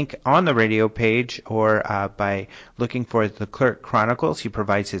at a link on the radio page or by looking for the Clerk Chronicles. He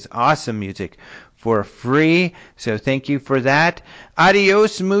provides his awesome music for free. So thank you for that.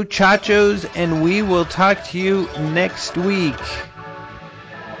 Adios, muchachos, and we will talk to you next week.